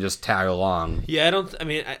can just tag along. Yeah,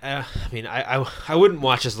 I wouldn't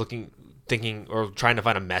watch this thinking or trying to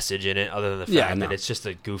find a message in it, other than the fact that it's just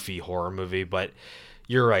a goofy horror movie. But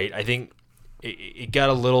you're right. I think it got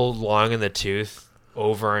a little long in the tooth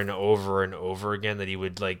over and over and over again, that he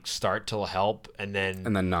would like start to help and then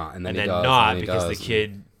not, and then because the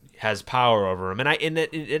kid has power over him,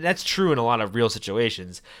 and that's true in a lot of real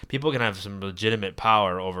situations. People can have some legitimate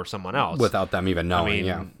power over someone else without them even knowing.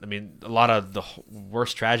 I mean, a lot of the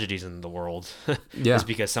worst tragedies in the world is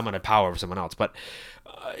because someone had power over someone else. But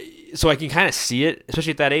so I can kind of see it,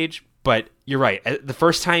 especially at that age. But you're right. The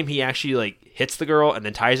first time he actually like hits the girl and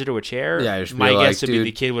then ties her to a chair, my guess would be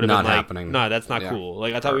the kid would have been like, happening. "No, that's not cool."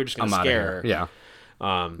 Like I thought we were just gonna scare her.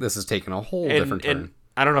 Yeah. This is taking a whole different turn. And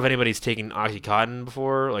I don't know if anybody's taken Oxycontin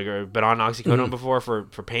before, like, or been on Oxycodone before for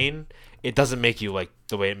pain. It doesn't make you like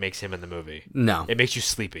the way it makes him in the movie. No, it makes you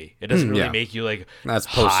sleepy. It doesn't really make you like. That's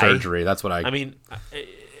post surgery. That's what I mean,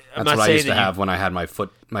 that's what I used to have when I had my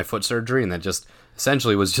foot surgery, and that just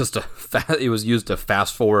essentially was just it was used to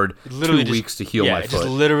fast forward 2 weeks to heal my foot. It just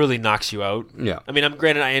literally knocks you out. Yeah. I mean,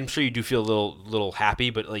 I am sure you do feel a little happy,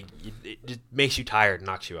 but like it just makes you tired and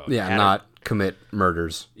knocks you out. Yeah, not commit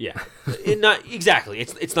murders. Yeah. Not exactly.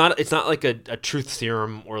 It's not like a truth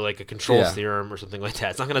theorem or like a control theorem or something like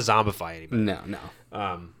that. It's not going to zombify anybody.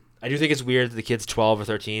 No. I do think it's weird that the kid's 12 or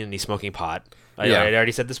 13 and he's smoking pot. I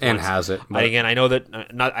already said this once. And has it. Again, I know that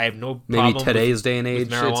I have no problem maybe today's day and age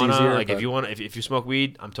with marijuana. It's easier, like if you smoke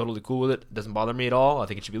weed, I'm totally cool with it. It doesn't bother me at all. I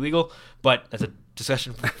think it should be legal, but that's a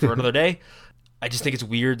discussion for another day. I just think it's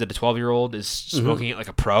weird that a 12-year-old is smoking it like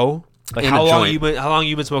a pro. Like how long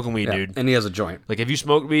you been smoking weed, dude? And he has a joint. Like if you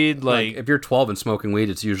smoke weed, like if you're 12 and smoking weed,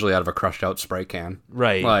 it's usually out of a crushed out spray can.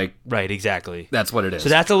 Right. Like right, exactly. That's what it is. So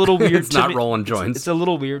that's a little weird. It's not rolling joints. It's a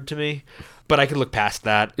little weird to me, but I could look past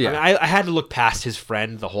that. Yeah. I mean, I had to look past his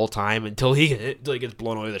friend the whole time until he gets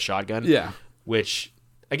blown away with a shotgun. Yeah. Which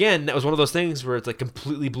again, that was one of those things where it's like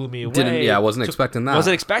completely blew me away. I wasn't expecting that. I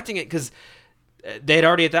wasn't expecting it because they had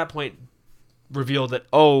already at that point revealed that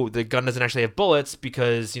the gun doesn't actually have bullets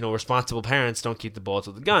because responsible parents don't keep the bullets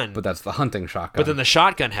with the gun. But that's the hunting shotgun. But then the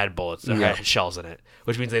shotgun had bullets that had shells in it,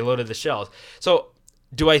 which means they loaded the shells. So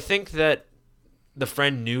do I think that the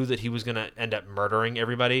friend knew that he was going to end up murdering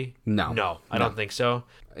everybody? No, I don't think so.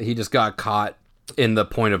 He just got caught in the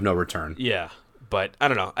point of no return. Yeah, but I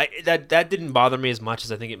don't know. That didn't bother me as much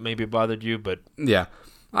as I think it maybe bothered you. But yeah,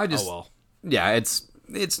 yeah,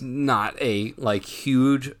 it's not a like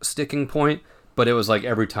huge sticking point. But it was like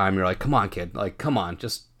every time you're like, come on, kid. Like, come on,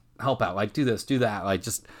 just help out. Like, do this, do that. Like,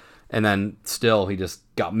 just... And then still he just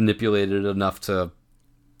got manipulated enough to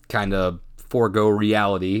kind of forego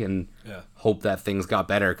reality and hope that things got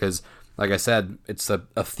better. Because, like I said, it's a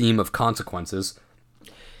theme of consequences.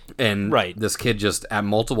 And this kid just, at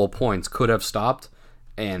multiple points, could have stopped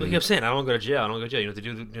And like I'm saying, I don't want to go to jail. I don't want to go to jail.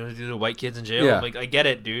 You know what to do to white kids in jail? Yeah. Like, I get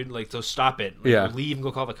it, dude. Like, so stop it. Like, Yeah. leave and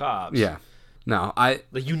go call the cops. yeah, no, Like,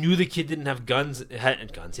 you knew the kid didn't have guns. He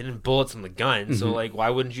didn't have bullets in the gun. So, like, why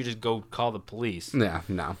wouldn't you just go call the police? yeah,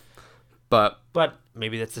 no, but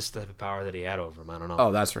Maybe that's the type of power that he had over him. I don't know.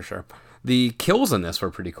 oh, that's for sure. The kills in this were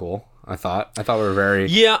pretty cool. I thought we were very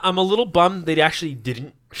Yeah, I'm a little bummed they actually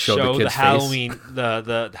didn't Show show the the kid's Halloween,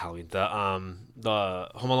 the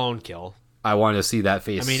Home Alone kill. I wanted to see that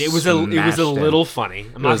face. I mean, it was a little funny.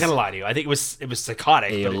 I'm not gonna lie to you. I think it was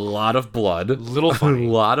psychotic. A But lot of blood. Little funny. A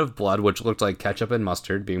lot of blood, which looked like ketchup and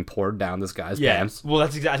mustard being poured down this guy's pants. Well, I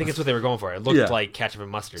think that's what they were going for. It looked like ketchup and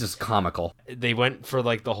mustard. Just comical. They went for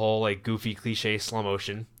like the whole like goofy cliche slow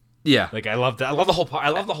motion. Yeah. Like I love that. I love the whole part. I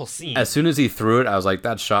love the whole scene. As soon as he threw it, I was like,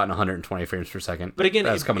 that's shot in 120 frames per second. But again,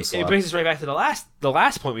 that's coming slow. It brings us right back to the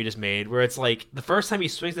last point we just made, where it's like the first time he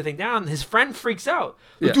swings the thing down, his friend freaks out.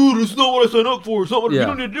 Like, dude, it's not what I signed up for. It's not what we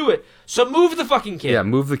don't need to do it. So move the fucking kid. Yeah,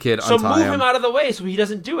 move the kid. So untie move him out of the way so he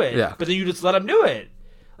doesn't do it. Yeah. But then you just let him do it.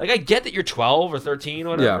 Like I get that you're 12 or 13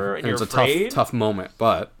 or whatever, and you're it's afraid. a tough moment,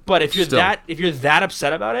 but if you're that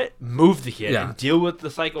upset about it, move the kid and deal with the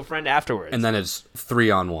psycho friend afterwards. And then it's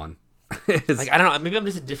 3-on-1. Like I don't know, maybe I'm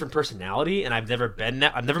just a different personality, and I've never been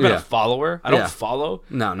that. I've never been a follower. I don't follow.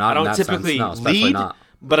 No, not I don't in that typically sense. No, especially lead, not.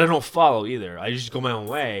 but I don't follow either. I just go my own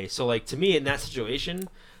way. So like to me, in that situation,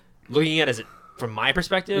 looking at it from my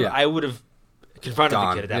perspective, I would have confronted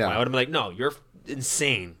the kid at that point. I would have been like, "No, you're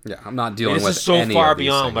insane." Yeah, I'm not dealing with this is so any far of these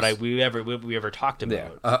beyond things. what we ever talked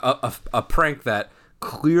about. A prank that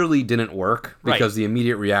clearly didn't work because the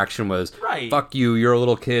immediate reaction was, fuck you, you're a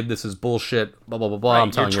little kid, this is bullshit, blah, blah, blah, blah. I'm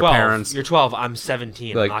telling your parents. You're 12, I'm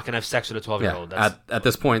 17. I'm not going to have sex with a 12-year-old. At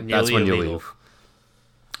this point, that's when you leave.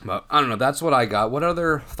 But I don't know, that's what I got. What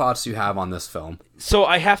other thoughts do you have on this film? So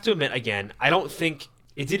I have to admit, again, I don't think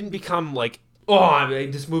it didn't become like,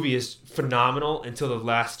 this movie is phenomenal until the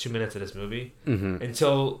last 2 minutes of this movie. Mm-hmm.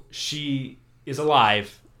 Until she is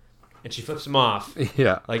alive and she flips him off.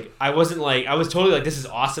 Yeah. Like, I was totally like, this is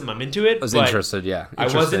awesome, I'm into it. I was interested, yeah. I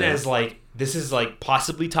wasn't as like, this is like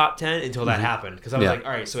possibly top 10 until that happened. Because I was like,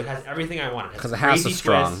 all right, so it has everything I wanted. Because it has a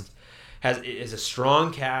strong. It is a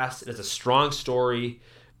strong cast. It has a strong story.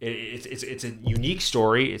 It's a unique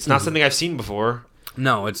story. It's not something I've seen before.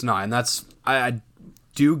 No, it's not. And that's, I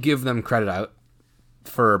do give them credit out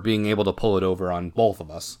for being able to pull it over on both of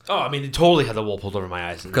us. Oh, I mean, it totally had the wool pulled over my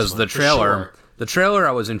eyes. Because the trailer... The trailer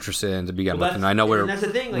I was interested in to begin with, and I know we're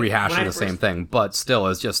rehashing the same thing, but still,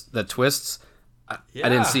 it's just the twists. I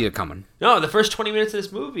didn't see it coming. No, the first 20 minutes of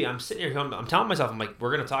this movie, I'm sitting here, I'm telling myself, I'm like, we're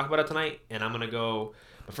going to talk about it tonight, and I'm going to go.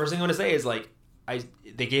 The first thing I'm going to say is like,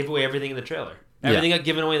 they gave away everything in the trailer. Everything got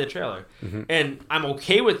given away in the trailer, and I'm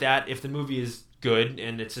okay with that if the movie is good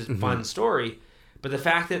and it's a fun story. But the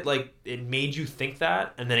fact that like it made you think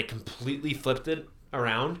that, and then it completely flipped it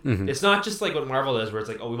around. It's not just like what Marvel does, where it's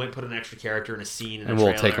like, oh, we might put an extra character in a scene, and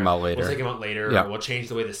we'll take him out later. Or we'll change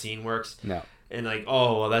the way the scene works. No, and like,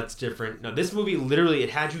 oh, well, that's different. No, this movie literally, it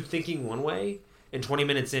had you thinking one way, and 20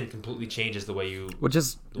 minutes in, completely changes the way you. Which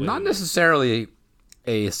is not necessarily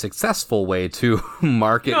a successful way to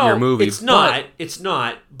market your movie. It's not. It's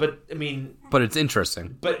not. But I mean. But it's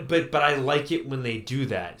interesting. But I like it when they do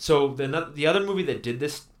that. So the other movie that did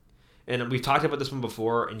this. And we've talked about this one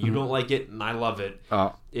before, and you don't like it, and I love it.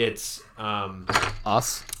 Oh. It's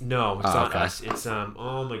Us? No, it's not Us. It's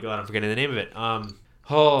oh my god, I'm forgetting the name of it.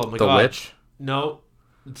 Oh my god. The Witch? No.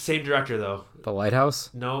 Same director though. The Lighthouse?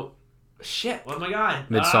 No. Shit, oh my god.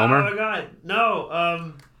 Midsommar? Oh my god.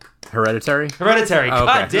 No. Hereditary? Hereditary.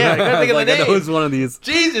 God damn, I couldn't think of the name. It was one of these.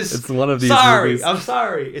 Jesus. It's one of these movies. I'm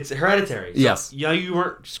sorry. It's Hereditary. So, yes. You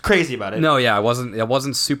weren't crazy about it. No, yeah, I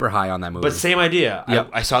wasn't super high on that movie. But same idea.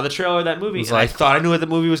 Yep. I saw the trailer of that movie, and I thought I knew what the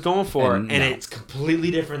movie was going for, and it's completely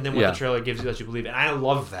different than what the trailer gives you that you believe. And I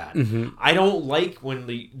love that. I don't like when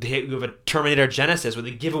you have a Terminator Genesis where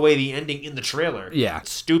they give away the ending in the trailer. Yeah.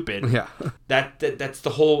 It's stupid. Yeah. That's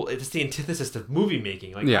the whole. It's the antithesis of movie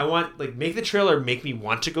making. Like I want make the trailer make me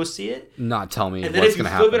want to go see it. Not tell me and then what's if you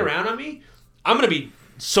flip flip it around on me, I'm going to be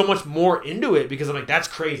so much more into it because I'm like, that's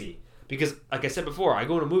crazy. Because, like I said before, I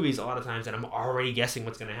go to movies a lot of times and I'm already guessing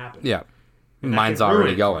what's going to happen. Yeah. Mine's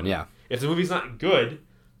already going, yeah. If the movie's not good,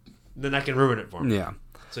 then that can ruin it for me. Yeah.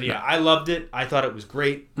 So, yeah, I loved it. I thought it was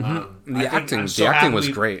great. The acting was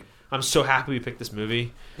great. I'm so happy we picked this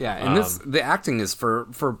movie. Yeah, and the acting is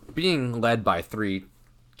for being led by three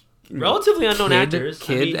relatively unknown actors.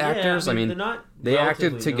 Actors. I mean, they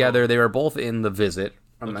acted together. They were both in The Visit.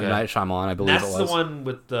 Night Shyamalan, I believe it was. That's the one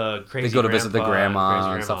with the crazy. They go to visit the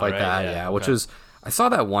grandma and stuff like that. Yeah, which is I saw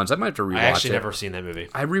that once. I might have to rewatch it. I actually never seen that movie.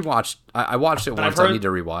 I watched it once. I need to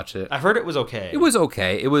rewatch it. I've heard it was okay. It was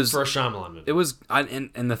okay. It was for a Shyamalan movie. It was,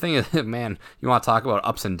 and the thing is, man, you want to talk about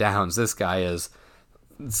ups and downs. This guy is,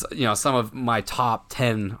 some of my top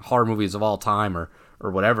 10 horror movies of all time, or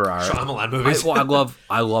whatever are Shyamalan movies.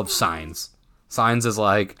 I love Signs. Signs is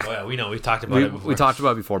like, oh yeah, we know we've talked about it before. We talked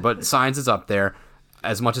about it before, but Signs is up there.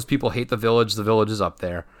 As much as people hate The Village is up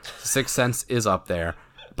there. Sixth Sense is up there.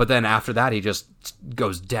 But then after that, he just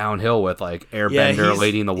goes downhill with like Airbender,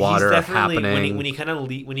 Lady in the Water, Happening. When he kind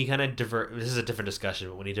of divert. This is a different discussion,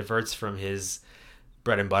 but when he diverts from his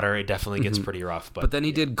bread and butter, it definitely gets pretty rough. But then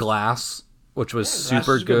he did Glass, which was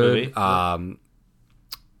super good.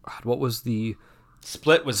 What was the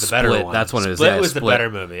Split was the better one. That's what it is. Split was the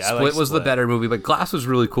better movie. Split was the better movie, but Glass was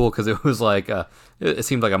really cool because it was like it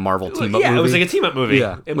seemed like a Marvel team-up movie. Yeah, it was like a team-up movie.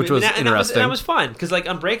 Yeah, which was interesting. That was fun because like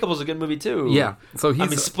Unbreakable is a good movie too. Yeah, so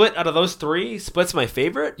Split out of those three, Split's my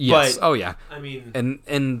favorite. Yes. But, oh yeah. I mean, and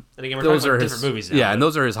again, we're those talking are about his different movies now. Yeah, and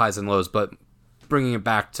those are his highs and lows. But bringing it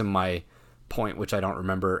back to my point, which I don't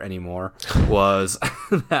remember anymore, was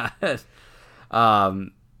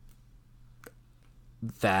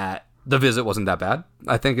that The Visit wasn't that bad.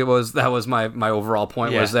 I think that was my overall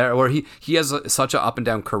point was there, where he has such an up and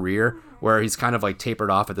down career where he's kind of like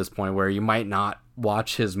tapered off at this point where you might not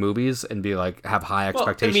watch his movies and be like have high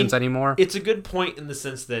expectations anymore. It's a good point in the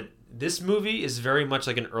sense that this movie is very much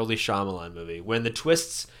like an early Shyamalan movie when the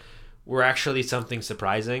twists were actually something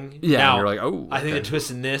surprising. Yeah, now, you're like, oh, okay. I think the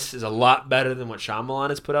twist in this is a lot better than what Shyamalan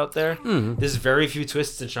has put out there. Mm-hmm. There's very few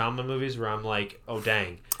twists in Shyamalan movies where I'm like, oh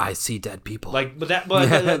dang, I see dead people. Like, that's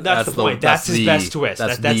the point. That's his best twist.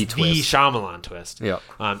 That's the Shyamalan twist. Yeah.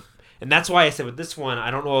 And that's why I said with this one,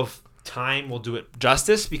 I don't know if time will do it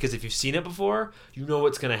justice because if you've seen it before, you know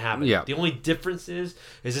what's going to happen. Yeah. The only difference is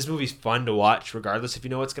this movie's fun to watch regardless if you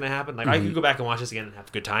know what's going to happen. Like I could go back and watch this again and have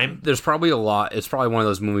a good time. There's probably a lot. It's probably one of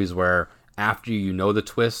those movies where after you know the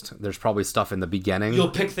twist, there's probably stuff in the beginning. You'll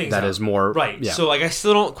pick things that out. Is more right. Yeah. So like I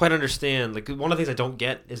still don't quite understand. Like one of the things I don't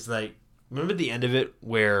get is like remember the end of it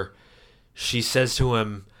where she says to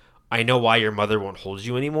him, "I know why your mother won't hold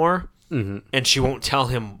you anymore," and she won't tell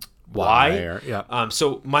him why. Yeah.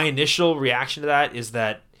 So my initial reaction to that is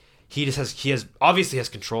that he obviously has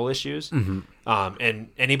control issues. And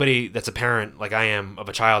anybody that's a parent like I am of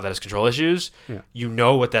a child that has control issues, you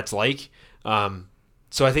know what that's like.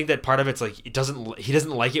 So I think that part of it's like he doesn't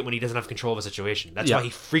like it when he doesn't have control of a situation. That's why he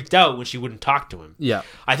freaked out when she wouldn't talk to him. Yeah.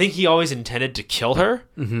 I think he always intended to kill her.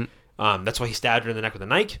 That's why he stabbed her in the neck with a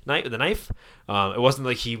knife. It wasn't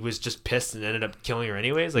like he was just pissed and ended up killing her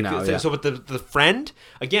anyways. So with the friend,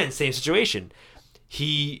 again, same situation.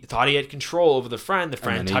 He thought he had control over the friend. The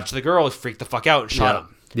friend touched the girl, freaked the fuck out, and shot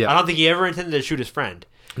him. Yeah. I don't think he ever intended to shoot his friend.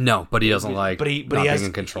 No, but he doesn't like but he has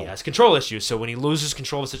in control. He has control issues. So when he loses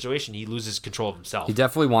control of a situation, he loses control of himself. He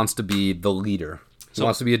definitely wants to be the leader. He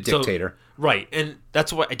wants to be a dictator. Right, and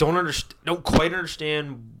that's what I don't quite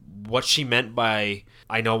understand what she meant by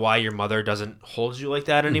 "I know why your mother doesn't hold you like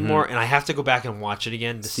that anymore," and I have to go back and watch it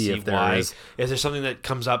again to see if why. Is there something that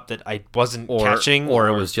comes up that I wasn't catching, or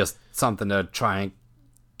it was just something to try and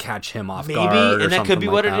catch him off guard, maybe, and that could be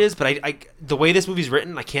what it is. But I the way this movie's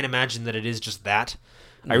written, I can't imagine that it is just that.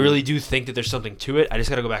 I really do think that there's something to it. I just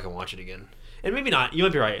got to go back and watch it again, and maybe not. You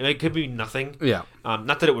might be right. It could be nothing. Yeah.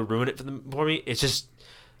 Not that it would ruin it for me. It's just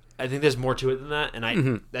I think there's more to it than that,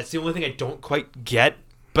 and that's the only thing I don't quite get.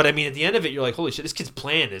 But I mean, at the end of it, you're like, holy shit, this kid's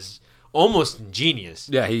plan is almost ingenious.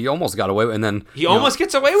 Yeah, he almost got away with it, and then he almost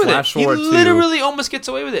gets away with it. He literally almost gets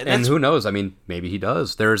away with it. And who knows? I mean, maybe he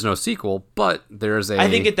does. There is no sequel, but there is a... I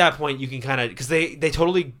think at that point, you can kind of... Because they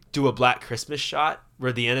totally do a Black Christmas shot,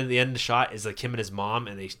 where the end of the shot is like him and his mom,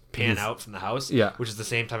 and they pan out from the house, which is the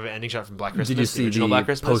same type of ending shot from Black Christmas. Did you see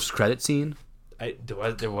the post-credit scene?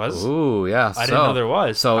 There was. Ooh, yeah. I didn't know there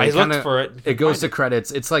was. So I looked for it. It goes to credits.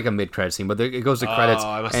 It's like a mid-credit scene, but it goes to credits.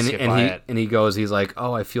 I must skip by it. And he's like,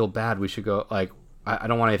 "Oh, I feel bad. We should go. Like, I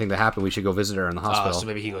don't want anything to happen. We should go visit her in the hospital." So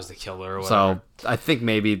maybe he goes to kill her or whatever. So I think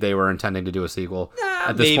maybe they were intending to do a sequel.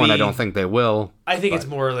 At this point, I don't think they will. I think it's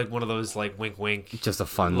more like one of those like wink, wink, just a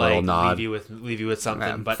fun little nod. Leave you with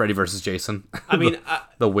something. But Freddy versus Jason. I mean,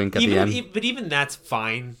 the wink at the end. But even that's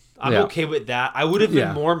fine. I'm okay with that. I would have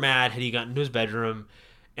been more mad had he gotten into his bedroom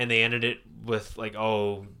and they ended it with like,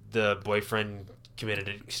 oh, the boyfriend killed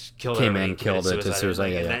it to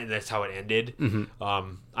suicide, and that's how it ended.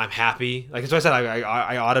 I'm happy. Like that's what I said.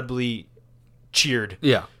 I audibly cheered.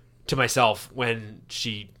 To myself when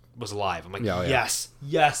she was alive. I'm like, yes,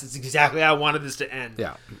 it's exactly how I wanted this to end.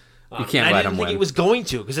 Yeah. You can't let him win. I didn't think it was going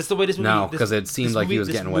to, because that's the way this movie... No, because it seemed like he was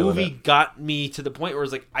getting away with it. This movie got me to the point where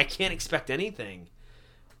it's like, I can't expect anything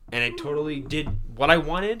and it totally did what I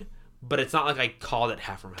wanted, but it's not like I called it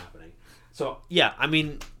half from happening. So yeah, I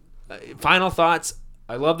mean, final thoughts.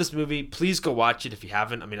 I love this movie. Please go watch it if you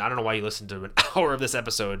haven't. I mean, I don't know why you listened to an hour of this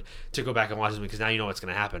episode to go back and watch this movie, because now you know what's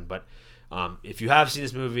going to happen. But if you have seen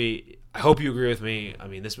this movie, I hope you agree with me. I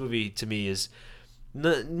mean, this movie to me is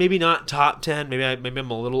maybe not top 10. Maybe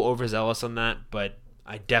I'm a little overzealous on that, but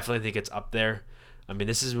I definitely think it's up there. I mean,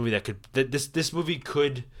 this is a movie that could this movie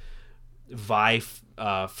could vie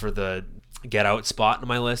for the Get Out spot on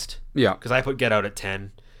my list. Yeah, because I put Get Out at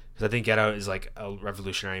 10. I think Get Out is like a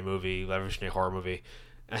revolutionary horror movie.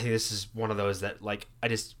 I think this is one of those that, like,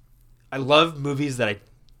 I love movies that I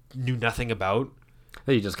knew nothing about.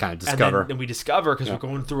 That you just kind of discover. And we discover because we're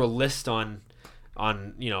going through a list on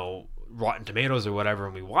Rotten Tomatoes or whatever,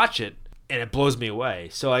 and we watch it, and it blows me away.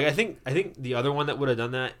 So I think the other one that would have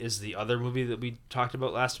done that is the other movie that we talked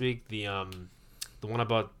about last week, the one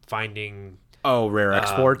about finding. Oh, Rare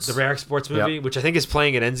Exports. The Rare Exports movie, which I think is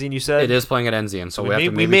playing at Enzian, you said? It is playing at Enzian, so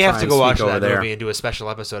we may have to go watch that movie and do a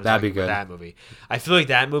special episode. That'd be good. That movie. I feel like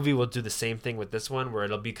that movie will do the same thing with this one, where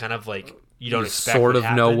it'll be kind of like you don't expect sort of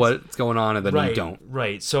what know happens. what's going on, and then you don't.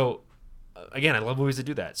 Right. So, again, I love movies that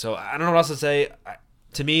do that. So, I don't know what else to say.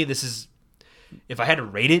 To me, this is, if I had to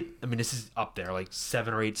rate it, I mean, this is up there, like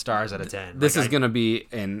 7 or 8 stars out of 10. This is going to be,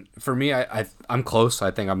 and for me, I'm close.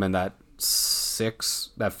 I think I'm in that 6,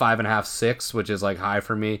 that 5.5, 6, which is like high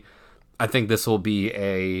for me. I think this will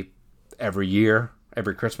be every year,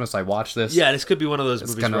 every Christmas I watch this. Yeah, this could be one of those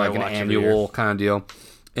movies kind of where like I an watch annual kind of deal.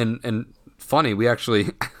 And funny, we actually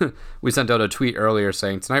we sent out a tweet earlier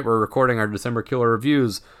saying tonight we're recording our December killer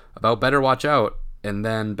reviews about Better Watch Out, and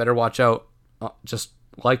then Better Watch Out just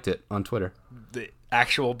liked it on Twitter. The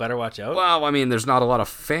actual Better Watch Out? Well, I mean, there's not a lot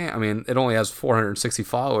of I mean, it only has 460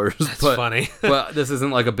 followers. That's but, funny. But this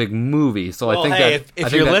isn't like a big movie, so I think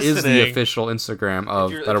that is the official Instagram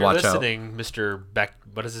of Better Watch Out. Mr. Beck,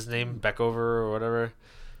 what is his name? Beckover or whatever.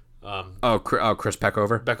 Chris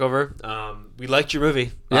Peckover. We liked your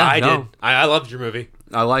movie. Yeah, I did. I loved your movie.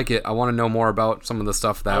 I like it. I want to know more about some of the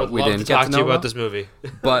stuff that we didn't get to to know you about this movie.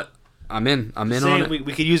 But I'm in on it.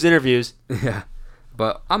 We could use interviews. Yeah,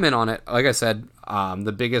 but I'm in on it. Like I said,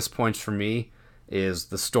 the biggest points for me is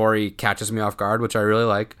the story catches me off guard, which I really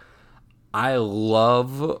like. I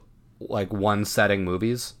love like one setting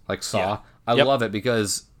movies like Saw. Yeah. I love it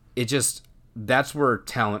because that's where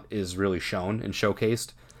talent is really shown and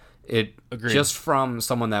showcased. Agreed. Just from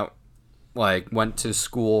someone that like went to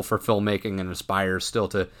school for filmmaking and aspires still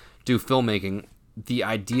to do filmmaking, the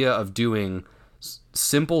idea of doing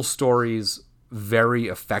simple stories very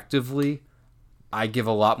effectively, I give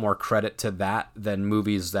a lot more credit to that than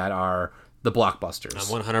movies that are the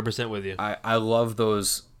blockbusters. I'm 100% with you. I love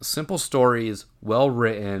those simple stories, well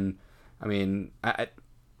written. I mean,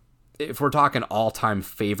 if we're talking all-time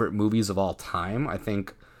favorite movies of all time, I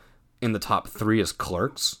think in the top 3 is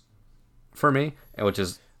Clerks for me, which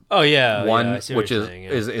is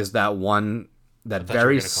is that one that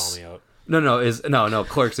very you were gonna call me out. No,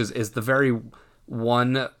 Clerks is the very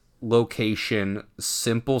one location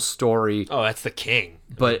simple story. Oh, that's the king.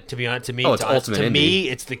 But to be honest, to me, it's ultimate to indie. me,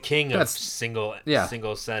 it's the king of single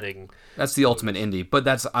setting. That's the ultimate indie. But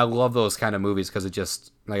I love those kind of movies because it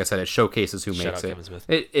just, like I said, it showcases who makes it. Kevin Smith.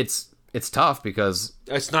 It's tough because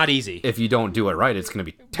it's not easy. If you don't do it right, it's going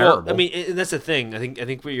to be terrible. Well, I mean, and that's the thing. I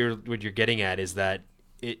think what you're getting at is that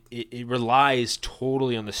it relies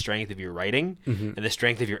totally on the strength of your writing and the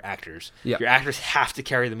strength of your actors. Yeah. Your actors have to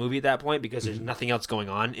carry the movie at that point because there's nothing else going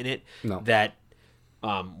on in it that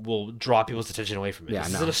will draw people's attention away from it.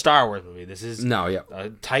 This isn't a Star Wars movie. This is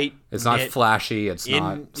tight. It's not flashy. It's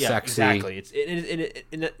not sexy. Exactly.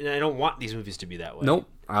 And I don't want these movies to be that way. Nope.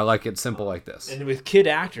 I like it simple like this. And with kid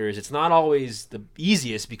actors, it's not always the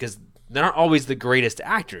easiest because they're not always the greatest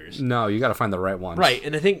actors. No, you got to find the right ones. Right,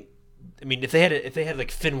 and I mean, if they had like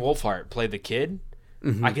Finn Wolfhard play the kid,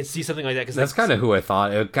 I could see something like that. Cause that's kind of who I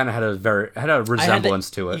thought. It kind of had a resemblance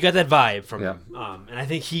to it. You got that vibe from him, and I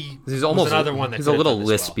think he's almost another one that he's a little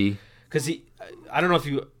lispy. Because I don't know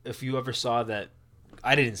if you ever saw that.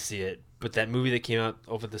 I didn't see it, but that movie that came out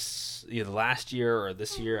over either last year or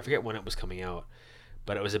this year, I forget when it was coming out,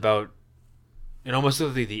 but it was about, it almost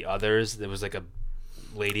looked like The Others. There was like a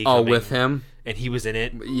lady with him, and he was in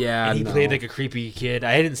it. Yeah, and he played like a creepy kid.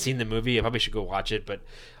 I hadn't seen the movie. I probably should go watch it, but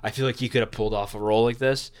I feel like he could have pulled off a role like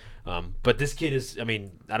this. But this kid is, I mean,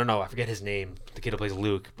 I don't know, I forget his name, the kid who plays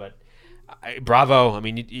Luke, but bravo. I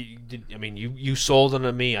mean, you sold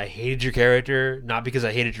on me. I hated your character, not because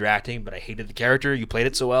I hated your acting, but I hated the character. You played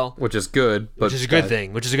it so well, which is good. Which is a good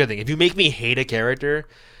thing. If you make me hate a character,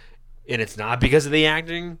 and it's not because of the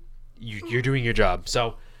acting, you're doing your job.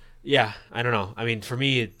 So Yeah, I don't know. I mean, for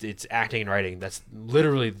me, it's acting and writing. That's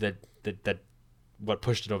literally that what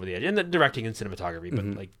pushed it over the edge, and the directing and cinematography. But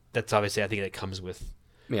like that's obviously I think that comes with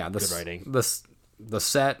good writing. The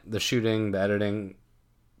set, the shooting, the editing.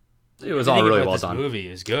 It was all really well done. This movie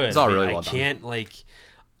is good. It's all really well done. I can't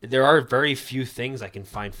there are very few things I can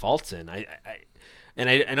find faults in. I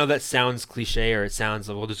know that sounds cliche, or it sounds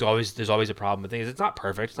well. There's always a problem. The thing is, it's not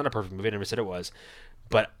perfect. It's not a perfect movie. I never said it was,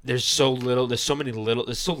 but there's so little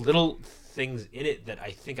things in it that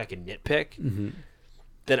I think I can nitpick.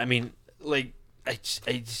 That I mean,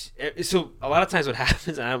 so a lot of times what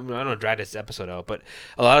happens, and I don't want to drag this episode out, but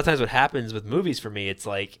a lot of times what happens with movies for me, it's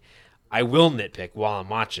like I will nitpick while I'm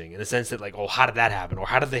watching, in the sense that like, how did that happen, or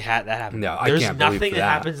how did that happen? No, There's I can't nothing that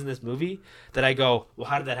happens in this movie that I go, well,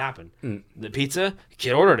 how did that happen? The pizza, the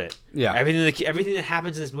kid ordered it. Yeah, everything that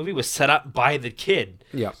happens in this movie was set up by the kid.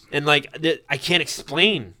 Yeah, and I can't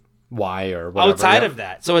explain why or whatever. Outside of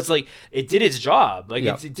that, so it's like it did its job. Like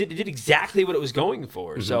it did exactly what it was going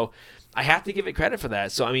for. So I have to give it credit for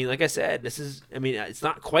that. So I mean, like I said, it's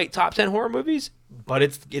not quite top 10 horror movies, but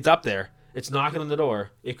it's up there. It's knocking on the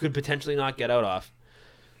door. It could potentially knock Get Out off.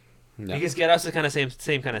 Yeah. Because Get Out's the kind of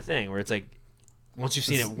same kind of thing, where it's like once you've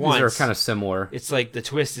seen it once, these are kind of similar. It's like the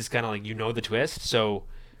twist is kind of like the twist. So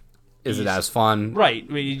is it as fun? Right.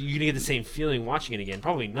 I mean, you're gonna get the same feeling watching it again.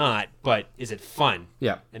 Probably not, but is it fun?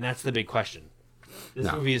 Yeah. And that's the big question. This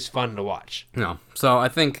movie is fun to watch. No. So I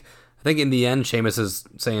think in the end, Shamus is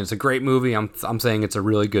saying it's a great movie. I'm saying it's a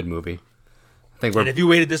really good movie. And if you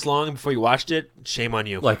waited this long before you watched it, shame on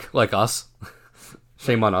you. Like us.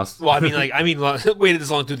 Shame on us. Well, waited this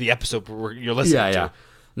long through the episode you're listening to.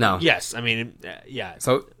 No. Yes, I mean, yeah.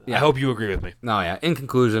 So I hope you agree with me. No, yeah. In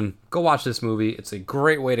conclusion, go watch this movie. It's a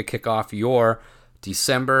great way to kick off your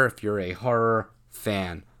December if you're a horror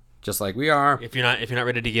fan, just like we are. If you're not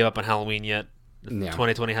ready to give up on Halloween yet,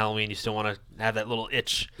 2020 Halloween, you still want to have that little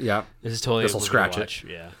itch. Yeah. This is totally. This will scratch it.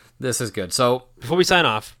 Yeah. This is good. So before we sign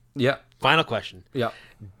off. Yeah. Final question. Yeah.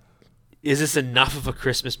 Is this enough of a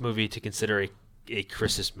Christmas movie to consider a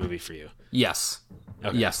Christmas movie for you? Yes.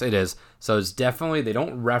 Okay. Yes, it is. So it's definitely, they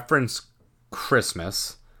don't reference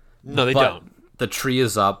Christmas. No, they don't. The tree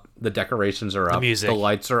is up. The decorations are up. The music. The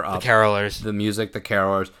lights are up. The carolers. The music, the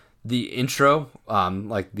carolers. The intro,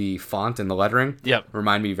 like the font and the lettering. Yep.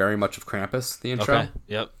 Remind me very much of Krampus, the intro. Okay.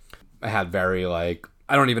 Yep. I had very I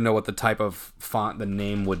don't even know what the type of font the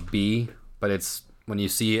name would be, but it's, when you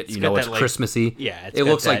see it, you know it's Christmassy. Yeah, it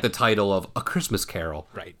looks like the title of A Christmas Carol.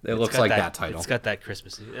 Right. It looks like that title. It's got that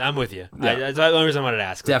Christmassy. I'm with you. Yeah. That's the only reason I wanted to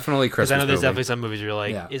ask. Definitely Christmas. Because I know there's movie. Definitely some movies where you're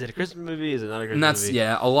like, is it a Christmas movie? Is it not a Christmas movie?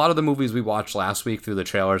 Yeah, a lot of the movies we watched last week through the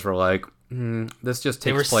trailers were like, this just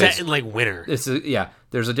takes place. They were set in like winter.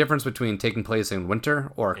 There's a difference between taking place in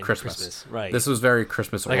winter or Christmas. Right. This was very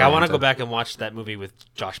Christmas oriented. I want to go back and watch that movie with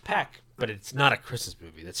Josh Peck, but it's not a Christmas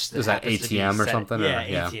movie. Is that ATM or something?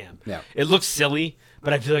 Yeah, ATM. Yeah. It looks silly,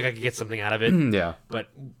 but I feel like I could get something out of it. Yeah. But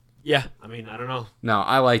yeah, I mean, I don't know. No,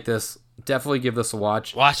 I like this. Definitely give this a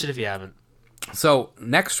watch. Watch it if you haven't. So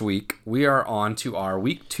next week we are on to our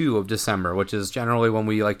week 2 of December, which is generally when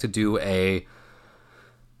we like to do a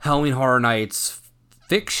Halloween Horror Nights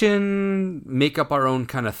fiction, make up our own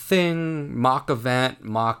kind of thing, mock event,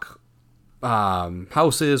 mock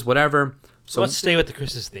houses, whatever. So let's stay with the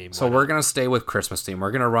Christmas theme. So we're going to stay with Christmas theme.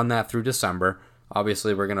 We're going to run that through December.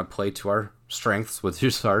 Obviously, we're going to play to our strengths with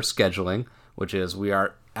just our scheduling, which is we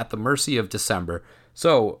are at the mercy of December.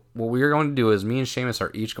 So what we are going to do is me and Shamus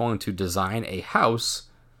are each going to design a house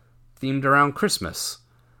themed around Christmas.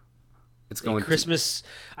 It's going Christmas.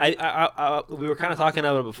 We were kind of talking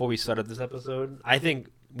about it before we started this episode. I think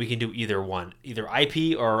we can do either one, either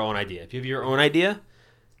IP or our own idea. If you have your own idea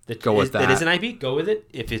that is an IP, go with it.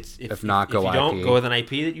 If not, go IP. Don't go with an IP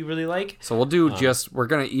that you really like. So we'll do we're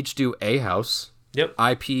gonna each do a house. Yep.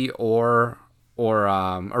 IP or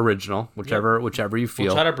original, whichever you feel.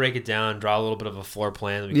 We'll try to break it down, draw a little bit of a floor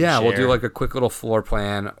plan. That we can share. We'll do like a quick little floor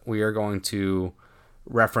plan. We are going to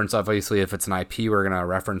reference, obviously, if it's an IP, we're going to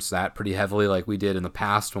reference that pretty heavily like we did in the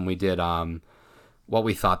past when we did what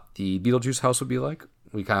we thought the Beetlejuice house would be like.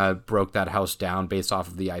 We kind of broke that house down based off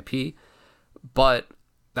of the IP. But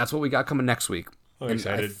that's what we got coming next week. I'm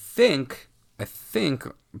excited. I think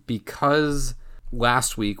because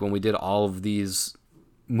last week when we did all of these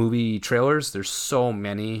movie trailers, there's so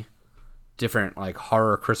many different like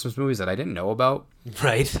horror Christmas movies that I didn't know about.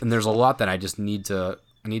 Right. And there's a lot that I just need to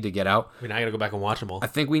get out. I mean, I got to go back and watch them all. I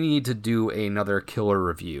think we need to do another killer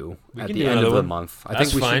review at the end of the month. I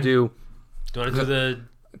think we should do. Do you want to do the?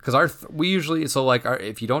 Because we usually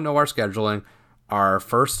if you don't know our scheduling, our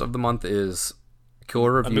first of the month is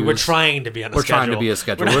Killer I reviews. mean, we're trying to be on a We're schedule. trying to be a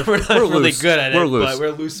schedule. We're not really good at it, but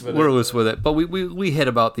we're loose with it. We're loose with it. But we hit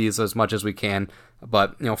about these as much as we can.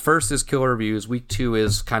 But, first is killer reviews. Week 2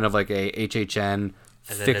 is kind of like a HHN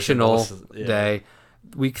fictional day.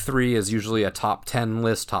 Week 3 is usually a top 10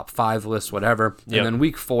 list, top 5 list, whatever. Yep. And then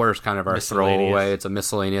week 4 is kind of our throwaway. It's a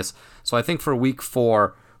miscellaneous. So I think for week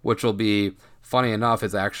 4, which will be, funny enough,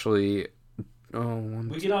 is actually...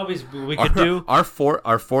 Our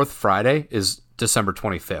fourth Friday is December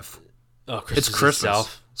 25th. Oh, Christmas it's Christmas.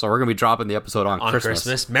 Itself. So we're going to be dropping the episode on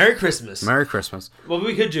Christmas. Merry Christmas. Merry Christmas. What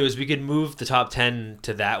we could do is we could move the top 10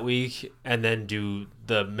 to that week and then do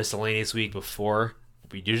the miscellaneous week before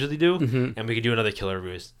we usually do, and we could do another killer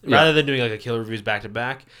reviews. Rather than doing like a killer reviews back to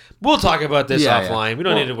back. We'll talk about this offline. We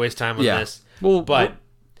don't need to waste time on this.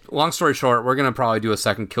 Long story short, we're gonna probably do a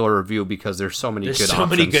second killer review because there's so many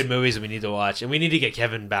many good movies that we need to watch, and we need to get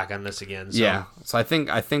Kevin back on this again. So. Yeah, so I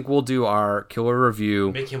think we'll do our killer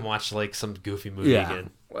review. Make him watch like some goofy movie again.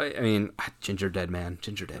 I mean, Ginger Dead Man.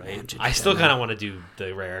 I still kind of want to do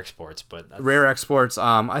the rare exports, but rare exports.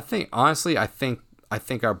 I think honestly, I think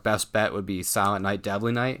our best bet would be Silent Night,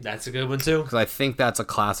 Deadly Night. That's a good one too, because I think that's a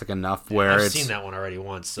classic enough where I've seen that one already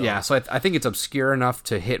once. So. Yeah, so I think it's obscure enough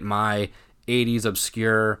to hit my 80s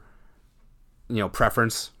obscure,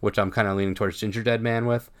 preference, which I'm kind of leaning towards Ginger Dead Man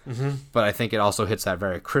with. Mm-hmm. But I think it also hits that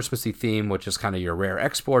very Christmassy theme, which is kind of your rare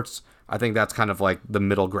exports. I think that's kind of like the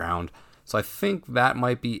middle ground. So I think that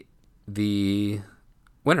might be the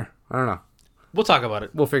winner. I don't know. We'll talk about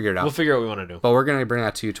it. We'll figure it out. We'll figure out what we want to do. But we're going to bring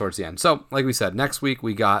that to you towards the end. So, like we said, next week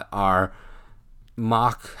we got our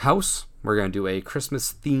mock house. We're going to do a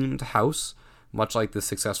Christmas-themed house, much like the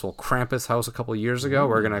successful Krampus house a couple of years ago.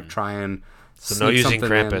 We're going to try and... So no using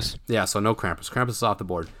Krampus. Yeah, so no Krampus. Krampus is off the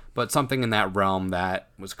board. But something in that realm that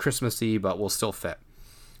was Christmassy but will still fit.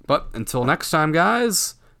 But until next time,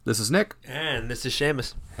 guys, this is Nick. And this is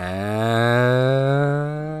Shamus.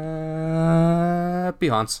 Happy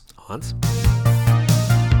Haunts. Haunts?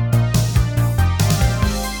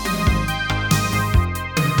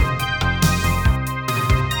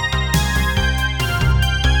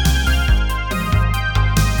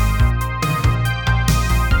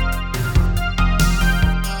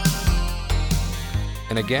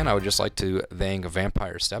 And again, I would just like to thank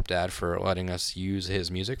Vampire Stepdad for letting us use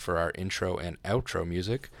his music for our intro and outro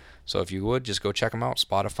music. So if you would, just go check him out.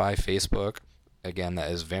 Spotify, Facebook. Again,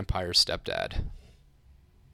 that is Vampire Stepdad.